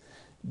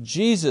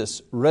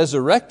 Jesus,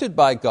 resurrected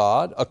by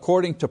God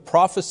according to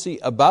prophecy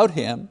about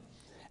Him.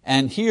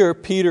 And here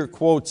Peter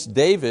quotes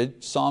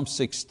David, Psalm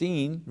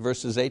 16,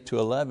 verses 8 to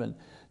 11,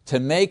 to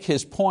make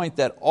his point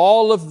that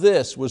all of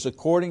this was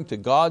according to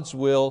God's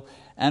will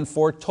and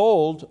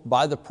foretold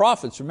by the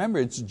prophets. Remember,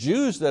 it's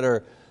Jews that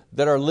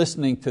are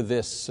listening to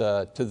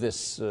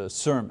this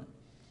sermon.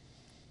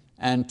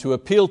 And to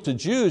appeal to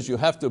Jews, you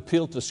have to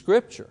appeal to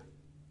Scripture.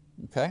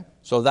 Okay?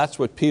 So that's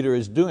what Peter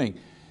is doing.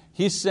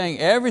 He's saying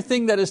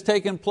everything that has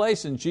taken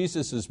place in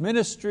Jesus'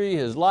 ministry,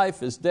 His life,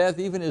 His death,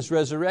 even His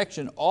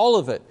resurrection, all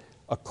of it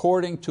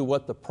according to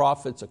what the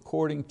prophets,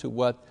 according to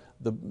what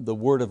the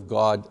Word of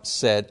God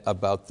said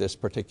about this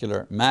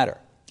particular matter.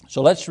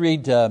 So let's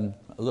read a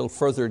little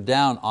further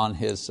down on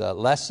his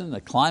lesson,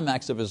 the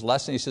climax of his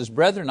lesson. He says,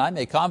 "Brethren, I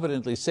may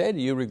confidently say to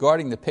you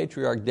regarding the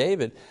patriarch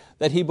David,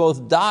 that he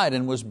both died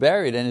and was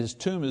buried, and his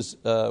tomb is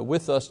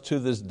with us to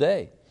this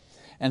day.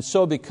 And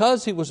so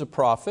because he was a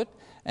prophet,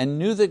 and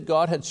knew that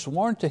God had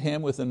sworn to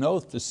him with an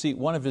oath to seat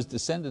one of his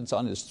descendants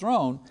on his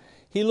throne,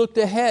 he looked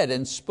ahead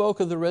and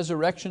spoke of the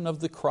resurrection of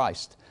the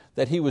Christ,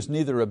 that he was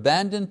neither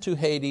abandoned to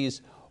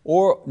Hades,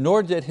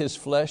 nor did his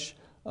flesh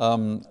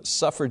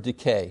suffer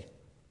decay.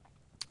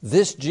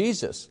 This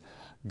Jesus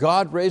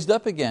God raised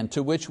up again,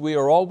 to which we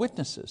are all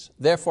witnesses.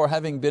 Therefore,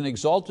 having been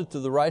exalted to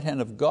the right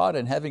hand of God,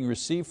 and having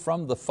received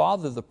from the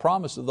Father the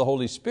promise of the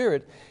Holy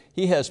Spirit,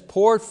 He has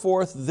poured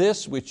forth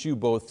this which you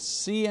both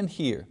see and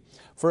hear.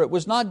 For it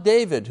was not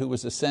David who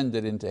was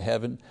ascended into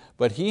heaven,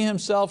 but he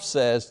himself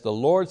says, the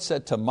Lord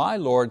said to my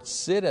Lord,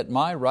 sit at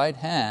my right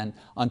hand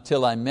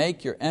until I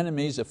make your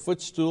enemies a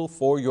footstool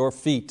for your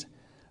feet.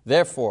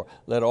 Therefore,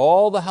 let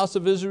all the house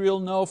of Israel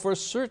know for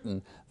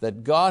certain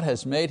that God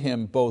has made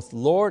Him both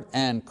Lord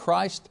and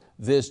Christ,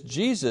 this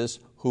Jesus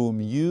whom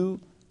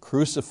you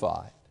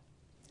crucified."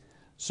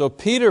 So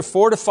Peter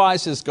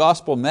fortifies his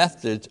gospel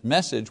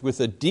message with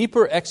a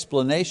deeper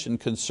explanation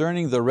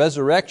concerning the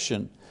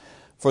resurrection,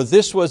 for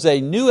this was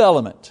a new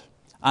element.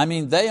 I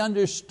mean, they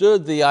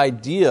understood the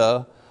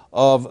idea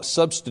of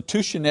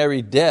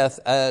substitutionary death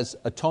as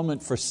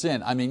atonement for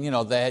sin. I mean,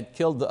 they had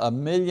killed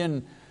 1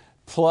 million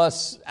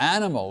plus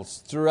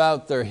animals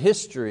throughout their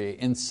history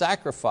in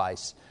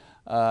sacrifice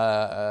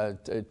to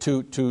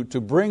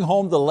bring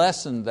home the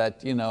lesson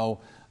that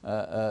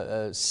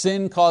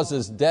sin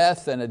causes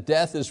death, and a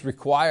death is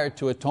required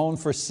to atone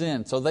for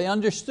sin. So they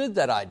understood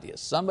that idea.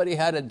 Somebody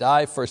had to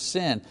die for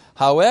sin.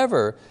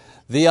 However,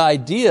 the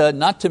idea,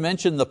 not to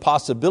mention the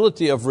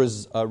possibility of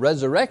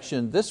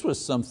resurrection, this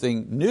was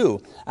something new.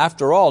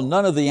 After all,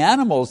 none of the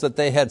animals that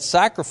they had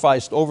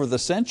sacrificed over the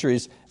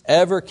centuries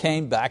ever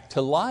came back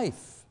to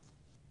life.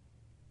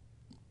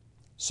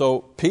 So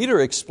Peter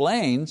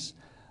explains,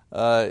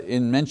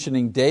 in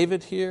mentioning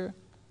David here,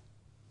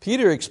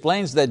 Peter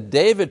explains that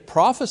David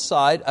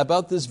prophesied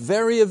about this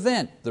very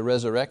event, the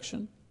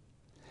resurrection,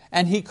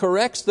 and he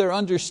corrects their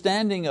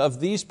understanding of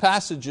these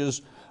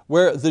passages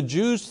where the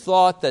Jews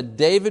thought that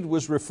David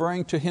was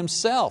referring to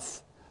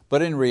himself,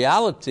 but in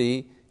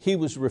reality he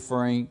was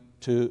referring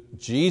to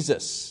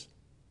Jesus.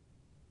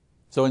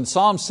 So in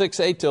Psalm 6,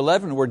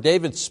 8-11, where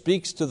David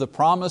speaks to the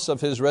promise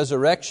of his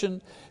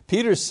resurrection,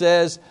 Peter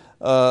says,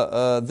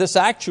 this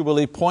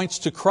actually points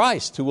to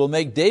Christ, who will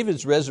make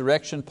David's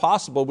resurrection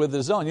possible with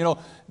his own.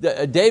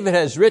 David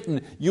has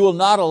written, you will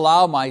not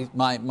allow my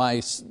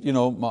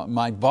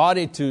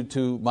body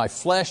to my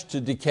flesh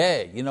to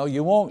decay.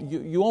 You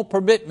won't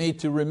permit me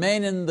to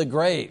remain in the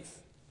grave.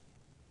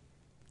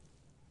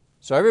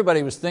 So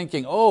everybody was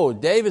thinking, oh,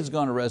 David's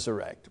going to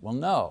resurrect. Well,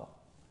 no.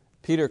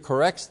 Peter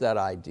corrects that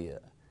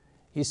idea.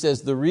 He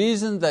says the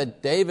reason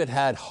that David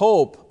had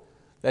hope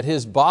that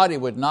his body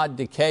would not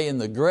decay in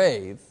the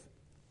grave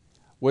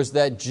was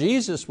that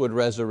Jesus would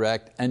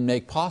resurrect and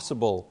make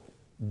possible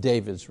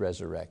David's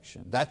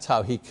resurrection. That's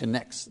how he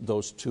connects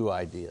those two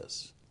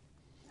ideas.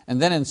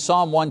 And then in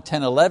Psalm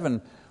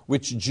 110:11,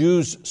 which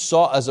Jews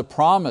saw as a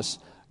promise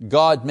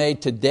God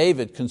made to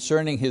David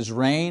concerning his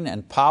reign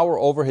and power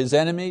over his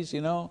enemies,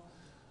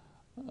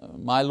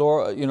 my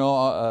Lord,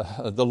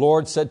 the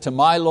Lord said to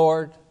my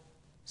Lord,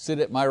 sit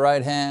at my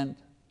right hand.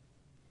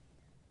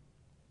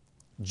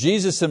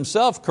 Jesus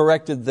himself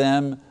corrected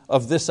them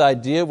of this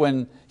idea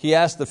when he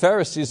asked the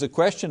Pharisees a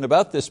question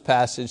about this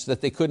passage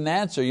that they couldn't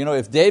answer.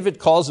 If David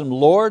calls him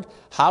Lord,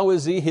 how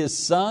is he his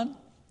son?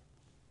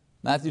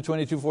 Matthew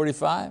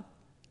 22:45.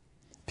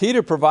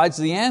 Peter provides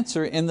the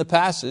answer in the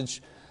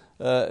passage.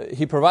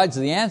 He provides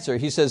the answer.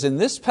 He says, in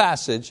this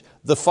passage,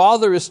 the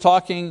Father is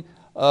talking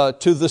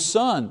to the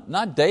Son,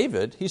 not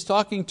David. He's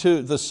talking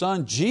to the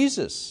Son,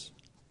 Jesus.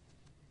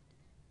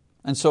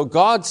 And so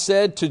God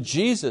said to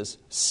Jesus,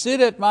 sit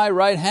at my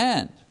right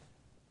hand,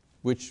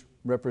 which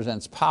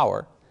represents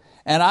power,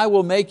 and I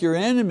will make your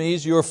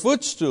enemies your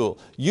footstool.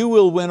 You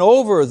will win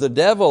over the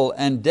devil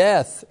and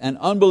death and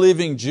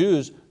unbelieving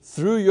Jews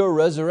through your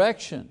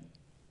resurrection.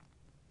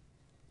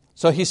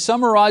 So he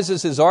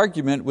summarizes his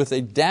argument with a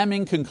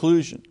damning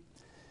conclusion.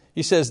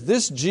 He says,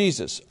 this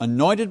Jesus,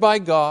 anointed by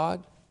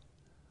God,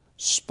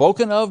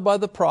 spoken of by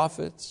the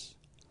prophets,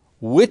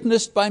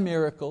 witnessed by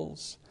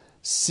miracles,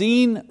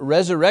 seen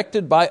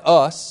resurrected by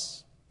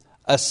us,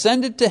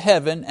 ascended to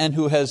heaven, and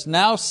who has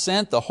now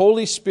sent the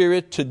Holy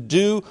Spirit to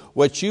do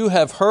what you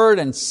have heard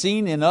and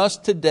seen in us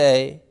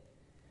today,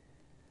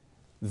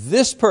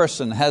 this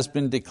person has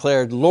been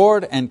declared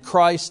Lord and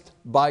Christ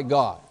by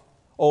God.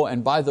 Oh,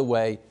 and by the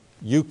way,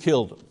 you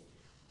killed him.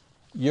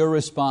 You're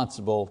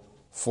responsible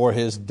for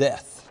his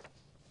death.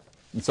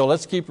 And so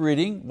let's keep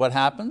reading what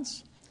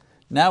happens.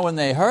 Now when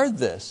they heard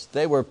this,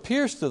 they were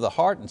pierced to the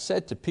heart and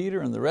said to Peter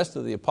and the rest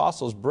of the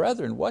apostles,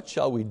 brethren, what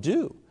shall we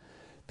do?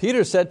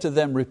 Peter said to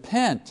them,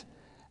 repent,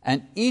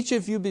 and each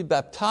of you be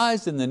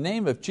baptized in the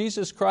name of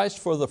Jesus Christ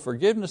for the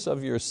forgiveness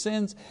of your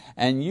sins,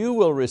 and you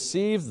will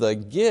receive the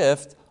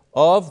gift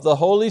of the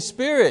Holy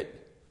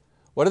Spirit.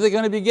 What are they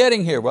going to be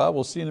getting here? Well,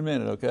 we'll see in a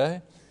minute,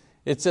 okay?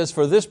 It says,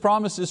 for this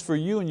promise is for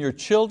you and your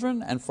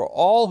children, and for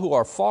all who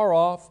are far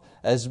off,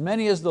 as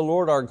many as the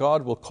Lord our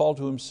God will call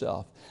to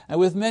Himself. And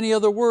with many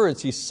other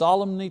words he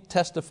solemnly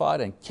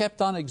testified and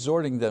kept on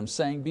exhorting them,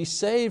 saying, be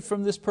saved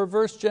from this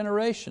perverse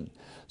generation.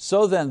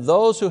 So then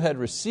those who had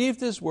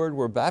received His word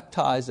were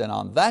baptized, and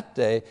on that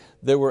day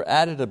there were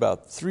added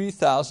about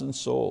 3,000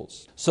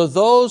 souls. So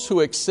those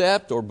who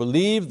accept or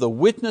believe the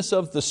witness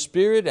of the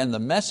Spirit and the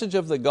message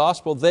of the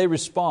gospel, they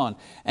respond.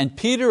 And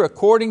Peter,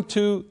 according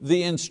to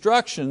the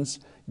instructions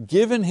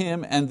given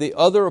him and the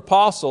other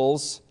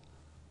apostles,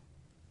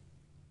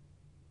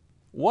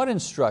 what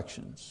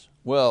instructions?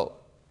 Well,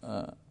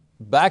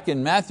 back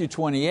in Matthew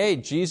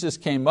 28, Jesus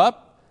came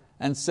up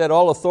and said,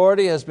 all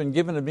authority has been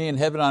given to me in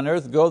heaven and on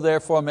earth. Go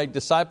therefore and make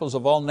disciples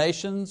of all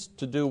nations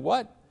to do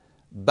what?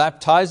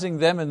 Baptizing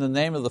them in the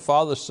name of the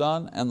Father,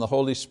 Son, and the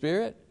Holy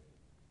Spirit.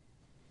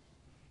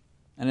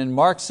 And in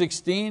Mark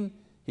 16,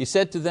 He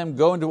said to them,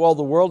 go into all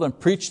the world and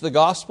preach the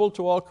gospel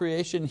to all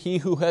creation. He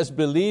who has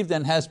believed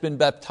and has been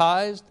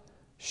baptized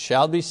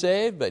shall be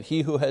saved, but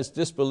he who has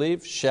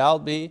disbelieved shall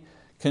be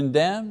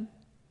condemned.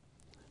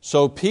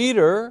 So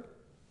Peter,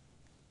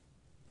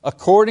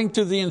 according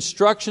to the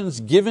instructions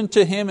given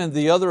to him and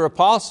the other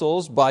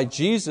apostles by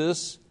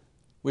Jesus,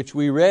 which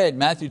we read,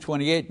 Matthew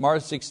 28,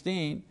 Mark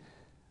 16,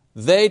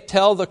 they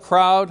tell the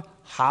crowd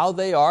how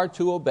they are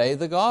to obey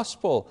the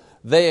gospel.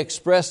 They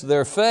express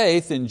their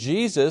faith in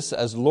Jesus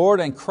as Lord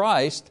and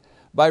Christ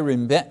by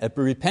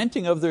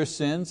repenting of their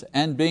sins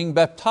and being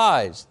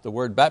baptized. The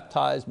word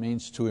baptized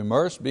means to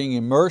immerse, being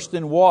immersed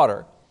in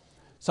water.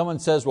 Someone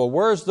says, well,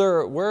 where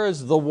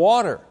is the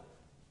water?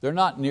 They're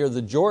not near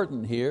the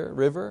Jordan here,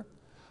 river.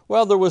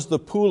 Well, there was the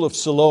pool of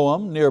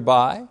Siloam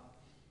nearby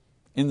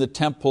in the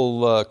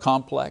temple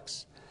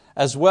complex,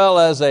 as well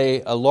as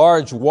a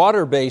large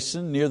water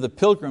basin near the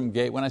Pilgrim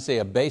Gate. When I say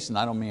a basin,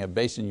 I don't mean a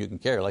basin you can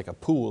carry, like a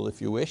pool if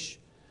you wish,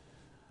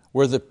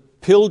 where the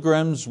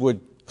pilgrims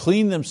would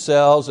clean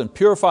themselves and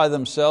purify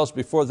themselves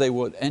before they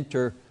would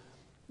enter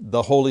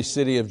the holy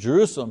city of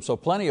Jerusalem. So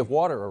plenty of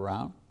water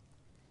around.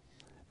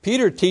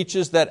 Peter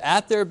teaches that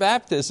at their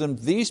baptism,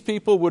 these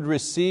people would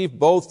receive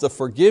both the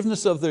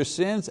forgiveness of their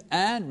sins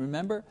and,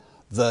 remember,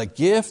 the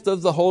gift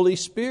of the Holy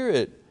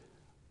Spirit.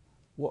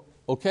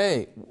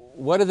 Okay,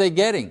 what are they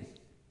getting?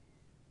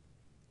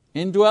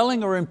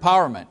 Indwelling or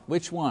empowerment?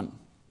 Which one?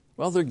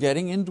 Well, they're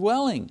getting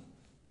indwelling.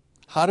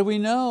 How do we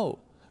know?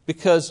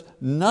 Because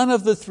none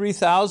of the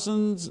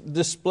 3,000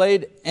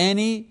 displayed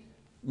any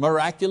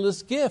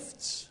miraculous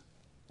gifts.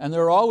 And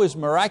there are always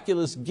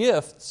miraculous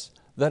gifts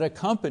that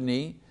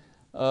accompany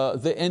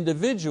the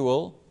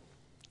individual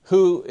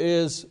who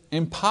is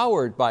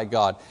empowered by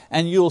God.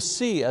 And you'll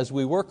see as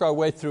we work our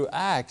way through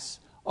Acts,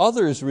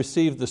 others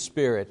receive the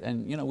Spirit.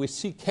 And we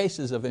see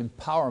cases of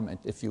empowerment,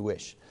 if you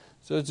wish.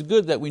 So it's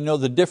good that we know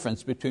the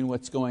difference between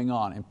what's going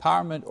on,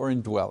 empowerment or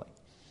indwelling.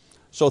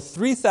 So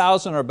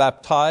 3,000 are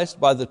baptized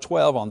by the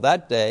 12 on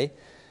that day.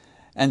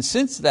 And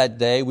since that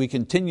day, we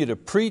continue to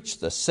preach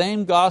the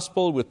same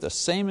gospel with the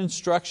same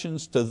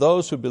instructions to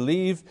those who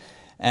believe.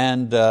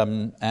 And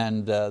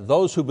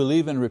those who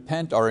believe and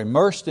repent are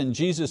immersed in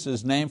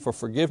Jesus' name for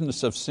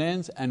forgiveness of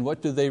sins. And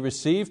what do they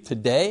receive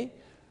today?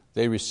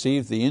 They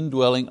receive the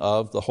indwelling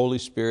of the Holy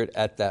Spirit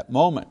at that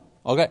moment.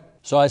 Okay,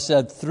 so I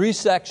said 3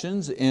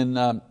 sections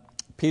in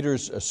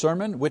Peter's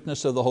sermon: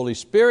 witness of the Holy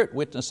Spirit,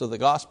 witness of the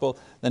gospel,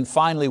 then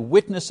finally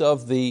witness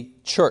of the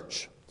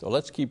church. So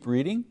let's keep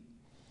reading.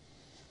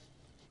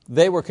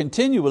 They were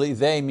continually,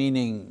 they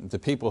meaning the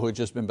people who had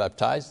just been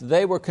baptized,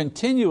 they were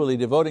continually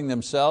devoting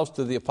themselves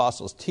to the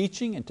apostles'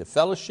 teaching and to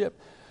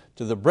fellowship,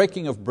 to the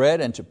breaking of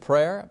bread and to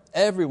prayer.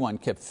 Everyone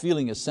kept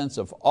feeling a sense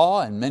of awe,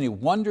 and many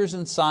wonders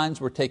and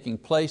signs were taking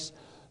place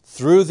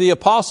through the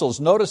apostles.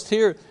 Notice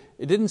here,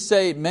 it didn't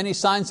say many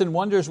signs and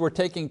wonders were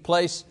taking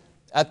place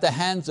at the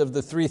hands of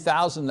the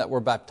 3,000 that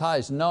were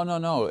baptized.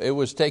 No. It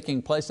was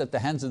taking place at the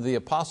hands of the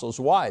apostles.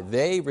 Why?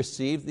 They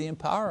received the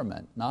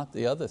empowerment, not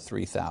the other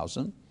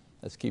 3,000.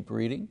 Let's keep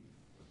reading.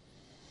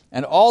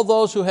 And all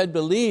those who had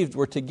believed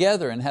were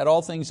together and had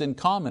all things in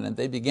common, and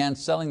they began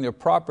selling their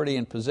property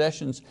and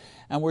possessions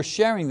and were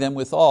sharing them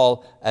with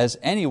all as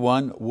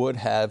anyone would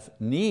have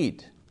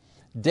need.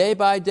 Day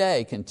by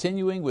day,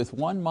 continuing with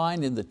one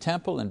mind in the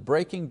temple and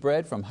breaking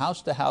bread from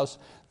house to house,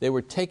 they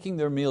were taking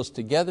their meals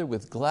together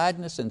with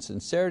gladness and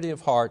sincerity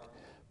of heart,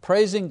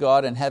 praising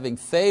God and having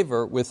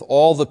favor with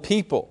all the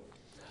people.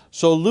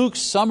 So Luke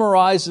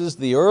summarizes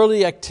the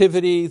early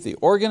activity, the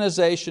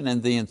organization,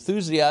 and the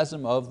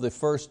enthusiasm of the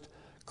first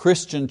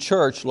Christian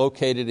church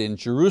located in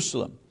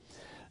Jerusalem.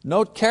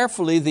 Note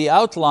carefully the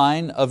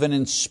outline of an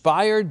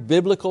inspired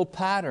biblical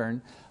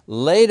pattern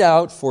laid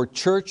out for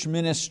church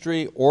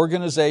ministry,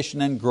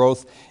 organization, and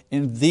growth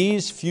in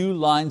these few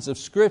lines of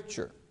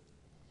Scripture.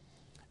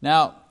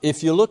 Now,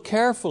 if you look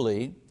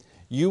carefully,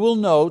 you will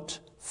note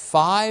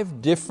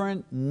 5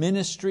 different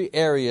ministry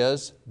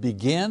areas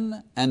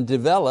begin and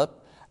develop,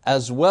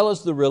 as well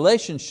as the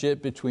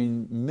relationship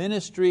between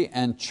ministry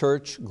and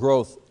church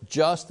growth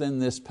just in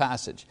this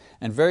passage.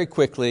 And very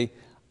quickly,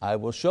 I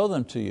will show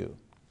them to you.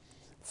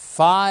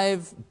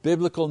 5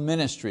 biblical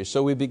ministries.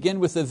 So we begin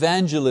with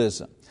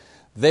evangelism.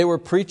 They were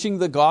preaching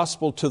the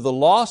gospel to the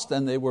lost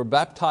and they were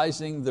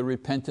baptizing the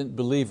repentant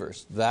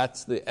believers.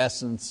 That's the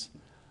essence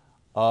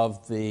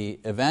of the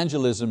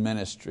evangelism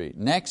ministry.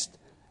 Next,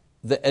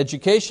 the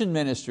education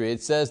ministry.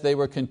 It says they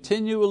were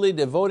continually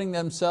devoting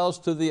themselves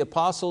to the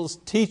apostles'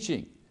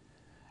 teaching.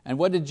 And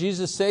what did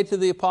Jesus say to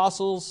the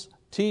apostles?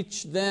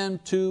 Teach them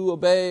to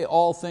obey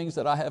all things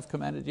that I have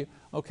commanded you.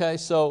 Okay,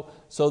 so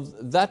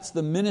that's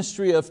the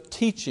ministry of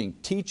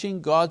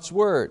teaching God's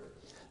word.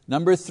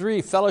 Number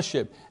 3,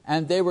 fellowship.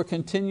 And they were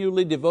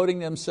continually devoting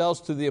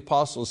themselves to the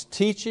apostles'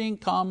 teaching,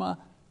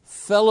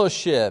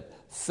 fellowship.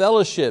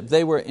 Fellowship.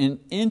 They were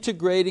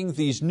integrating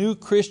these new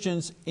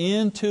Christians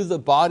into the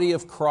body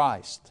of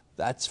Christ.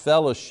 That's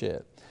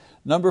fellowship.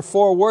 Number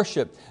 4,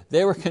 worship.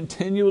 They were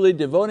continually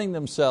devoting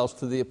themselves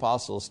to the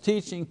apostles'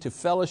 teaching, to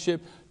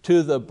fellowship,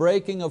 to the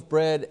breaking of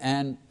bread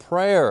and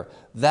prayer.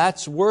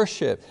 That's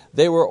worship.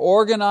 They were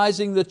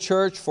organizing the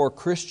church for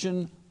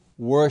Christian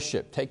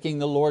worship, taking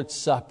the Lord's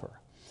Supper.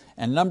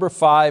 And number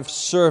 5,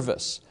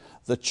 service.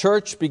 The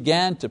church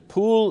began to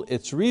pool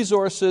its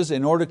resources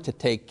in order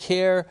to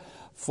care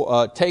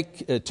for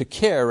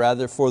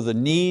the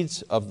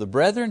needs of the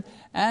brethren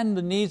and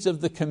the needs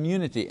of the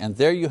community. And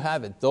there you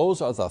have it.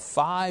 Those are the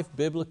 5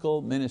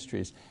 biblical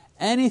ministries.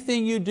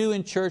 Anything you do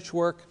in church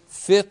work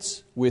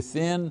fits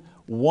within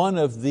one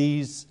of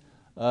these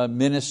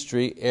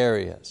ministry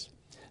areas.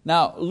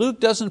 Now, Luke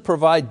doesn't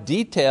provide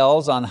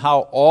details on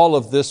how all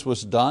of this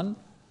was done,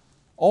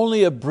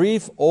 only a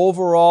brief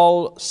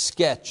overall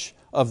sketch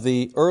of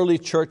the early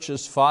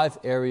church's 5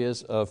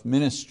 areas of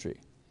ministry.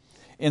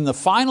 In the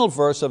final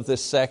verse of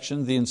this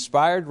section, the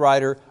inspired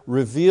writer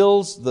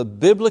reveals the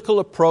biblical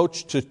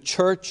approach to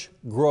church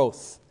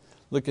growth.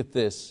 Look at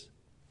this.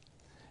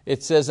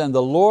 It says, "And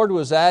the Lord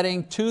was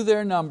adding to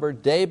their number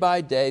day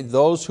by day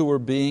those who were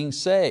being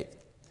saved."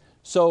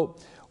 So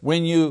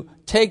when you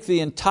take the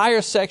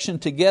entire section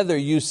together,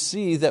 you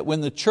see that when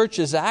the church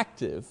is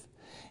active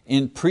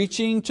in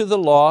preaching to the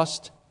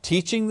lost,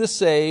 teaching the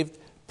saved,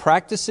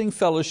 practicing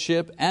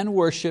fellowship and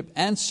worship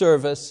and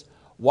service,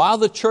 while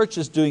the church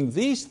is doing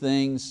these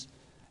things,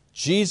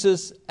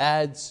 Jesus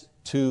adds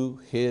to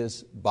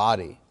His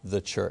body,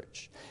 the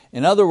church.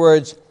 In other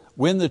words,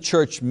 when the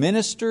church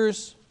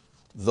ministers,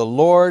 the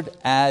Lord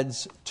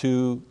adds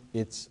to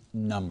its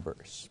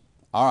numbers.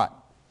 All right,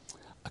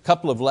 a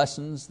couple of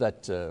lessons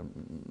that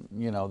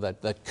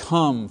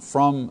come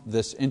from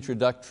this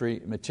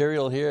introductory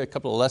material here, a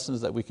couple of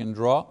lessons that we can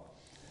draw.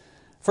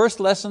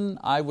 First lesson,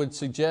 I would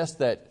suggest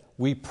that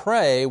we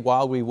pray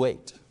while we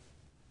wait.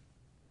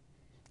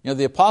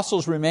 The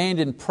apostles remained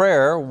in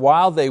prayer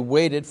while they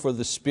waited for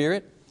the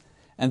Spirit,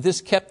 and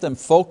this kept them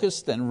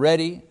focused and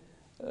ready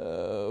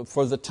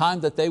for the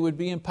time that they would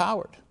be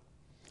empowered.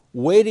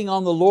 Waiting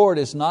on the Lord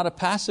is not a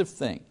passive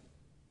thing.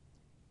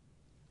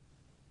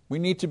 We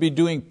need to be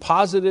doing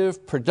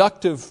positive,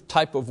 productive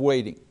type of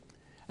waiting.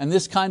 And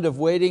this kind of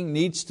waiting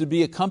needs to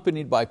be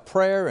accompanied by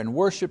prayer and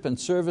worship and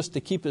service to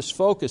keep us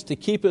focused, to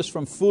keep us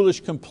from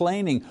foolish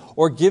complaining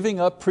or giving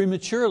up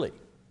prematurely.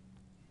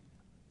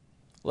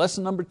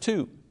 Lesson number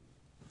 2.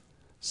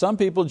 Some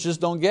people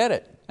just don't get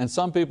it, and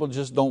some people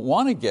just don't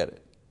want to get it.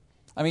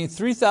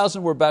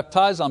 3,000 were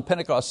baptized on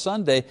Pentecost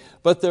Sunday,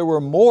 but there were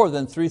more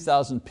than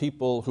 3,000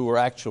 people who were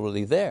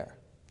actually there.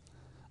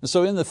 And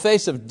so in the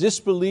face of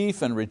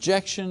disbelief and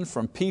rejection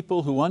from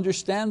people who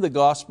understand the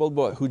gospel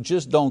but who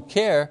just don't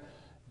care,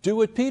 do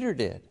what Peter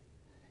did.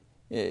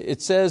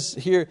 It says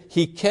here,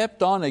 he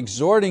kept on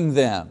exhorting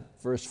them,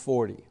 verse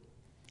 40.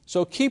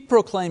 So keep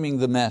proclaiming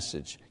the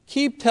message,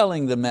 keep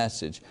telling the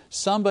message.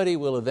 Somebody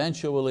will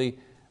eventually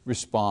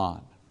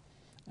respond.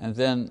 And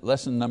then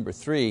lesson number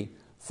 3,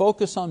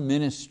 focus on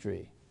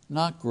ministry,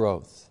 not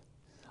growth.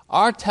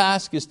 Our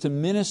task is to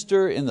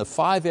minister in the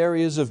 5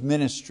 areas of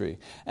ministry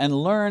and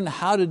learn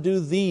how to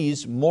do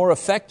these more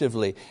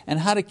effectively and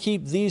how to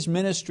keep these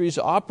ministries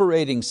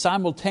operating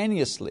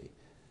simultaneously.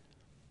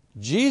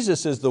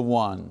 Jesus is the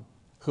one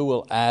who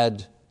will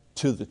add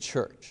to the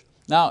church.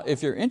 Now,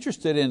 if you're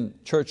interested in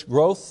church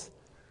growth,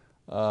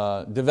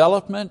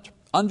 development,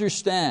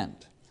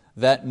 understand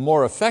that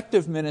more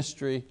effective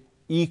ministry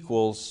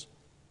equals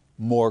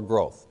more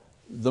growth.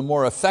 The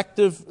more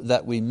effective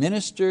that we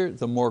minister,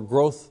 the more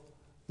growth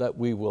that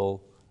we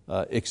will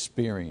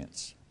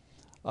experience.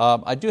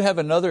 I do have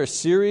another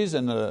series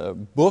and a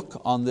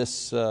book on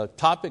this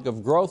topic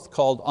of growth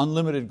called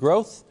Unlimited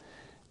Growth.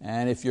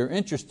 And if you're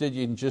interested,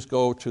 you can just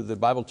go to the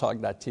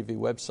BibleTalk.tv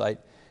website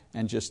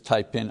and just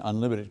type in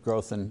Unlimited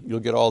Growth, and you'll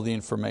get all the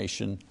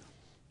information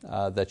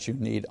that you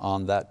need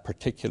on that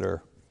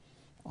particular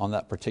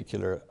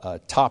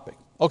topic.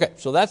 Okay,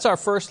 so that's our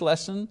first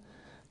lesson.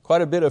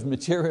 Quite a bit of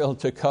material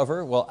to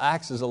cover. Well,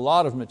 Acts is a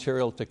lot of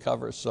material to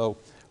cover, so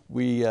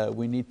we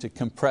need to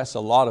compress a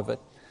lot of it.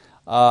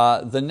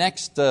 The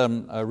next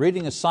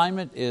reading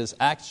assignment is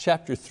Acts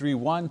chapter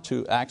 3:1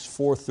 to Acts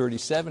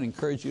 4:37. I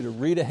encourage you to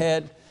read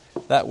ahead.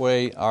 That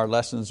way our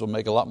lessons will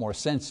make a lot more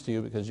sense to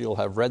you because you'll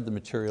have read the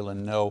material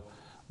and know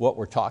what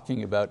we're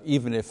talking about,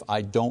 even if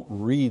I don't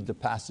read the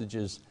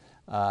passages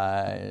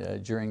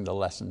during the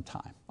lesson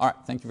time. All right,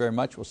 thank you very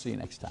much. We'll see you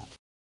next time.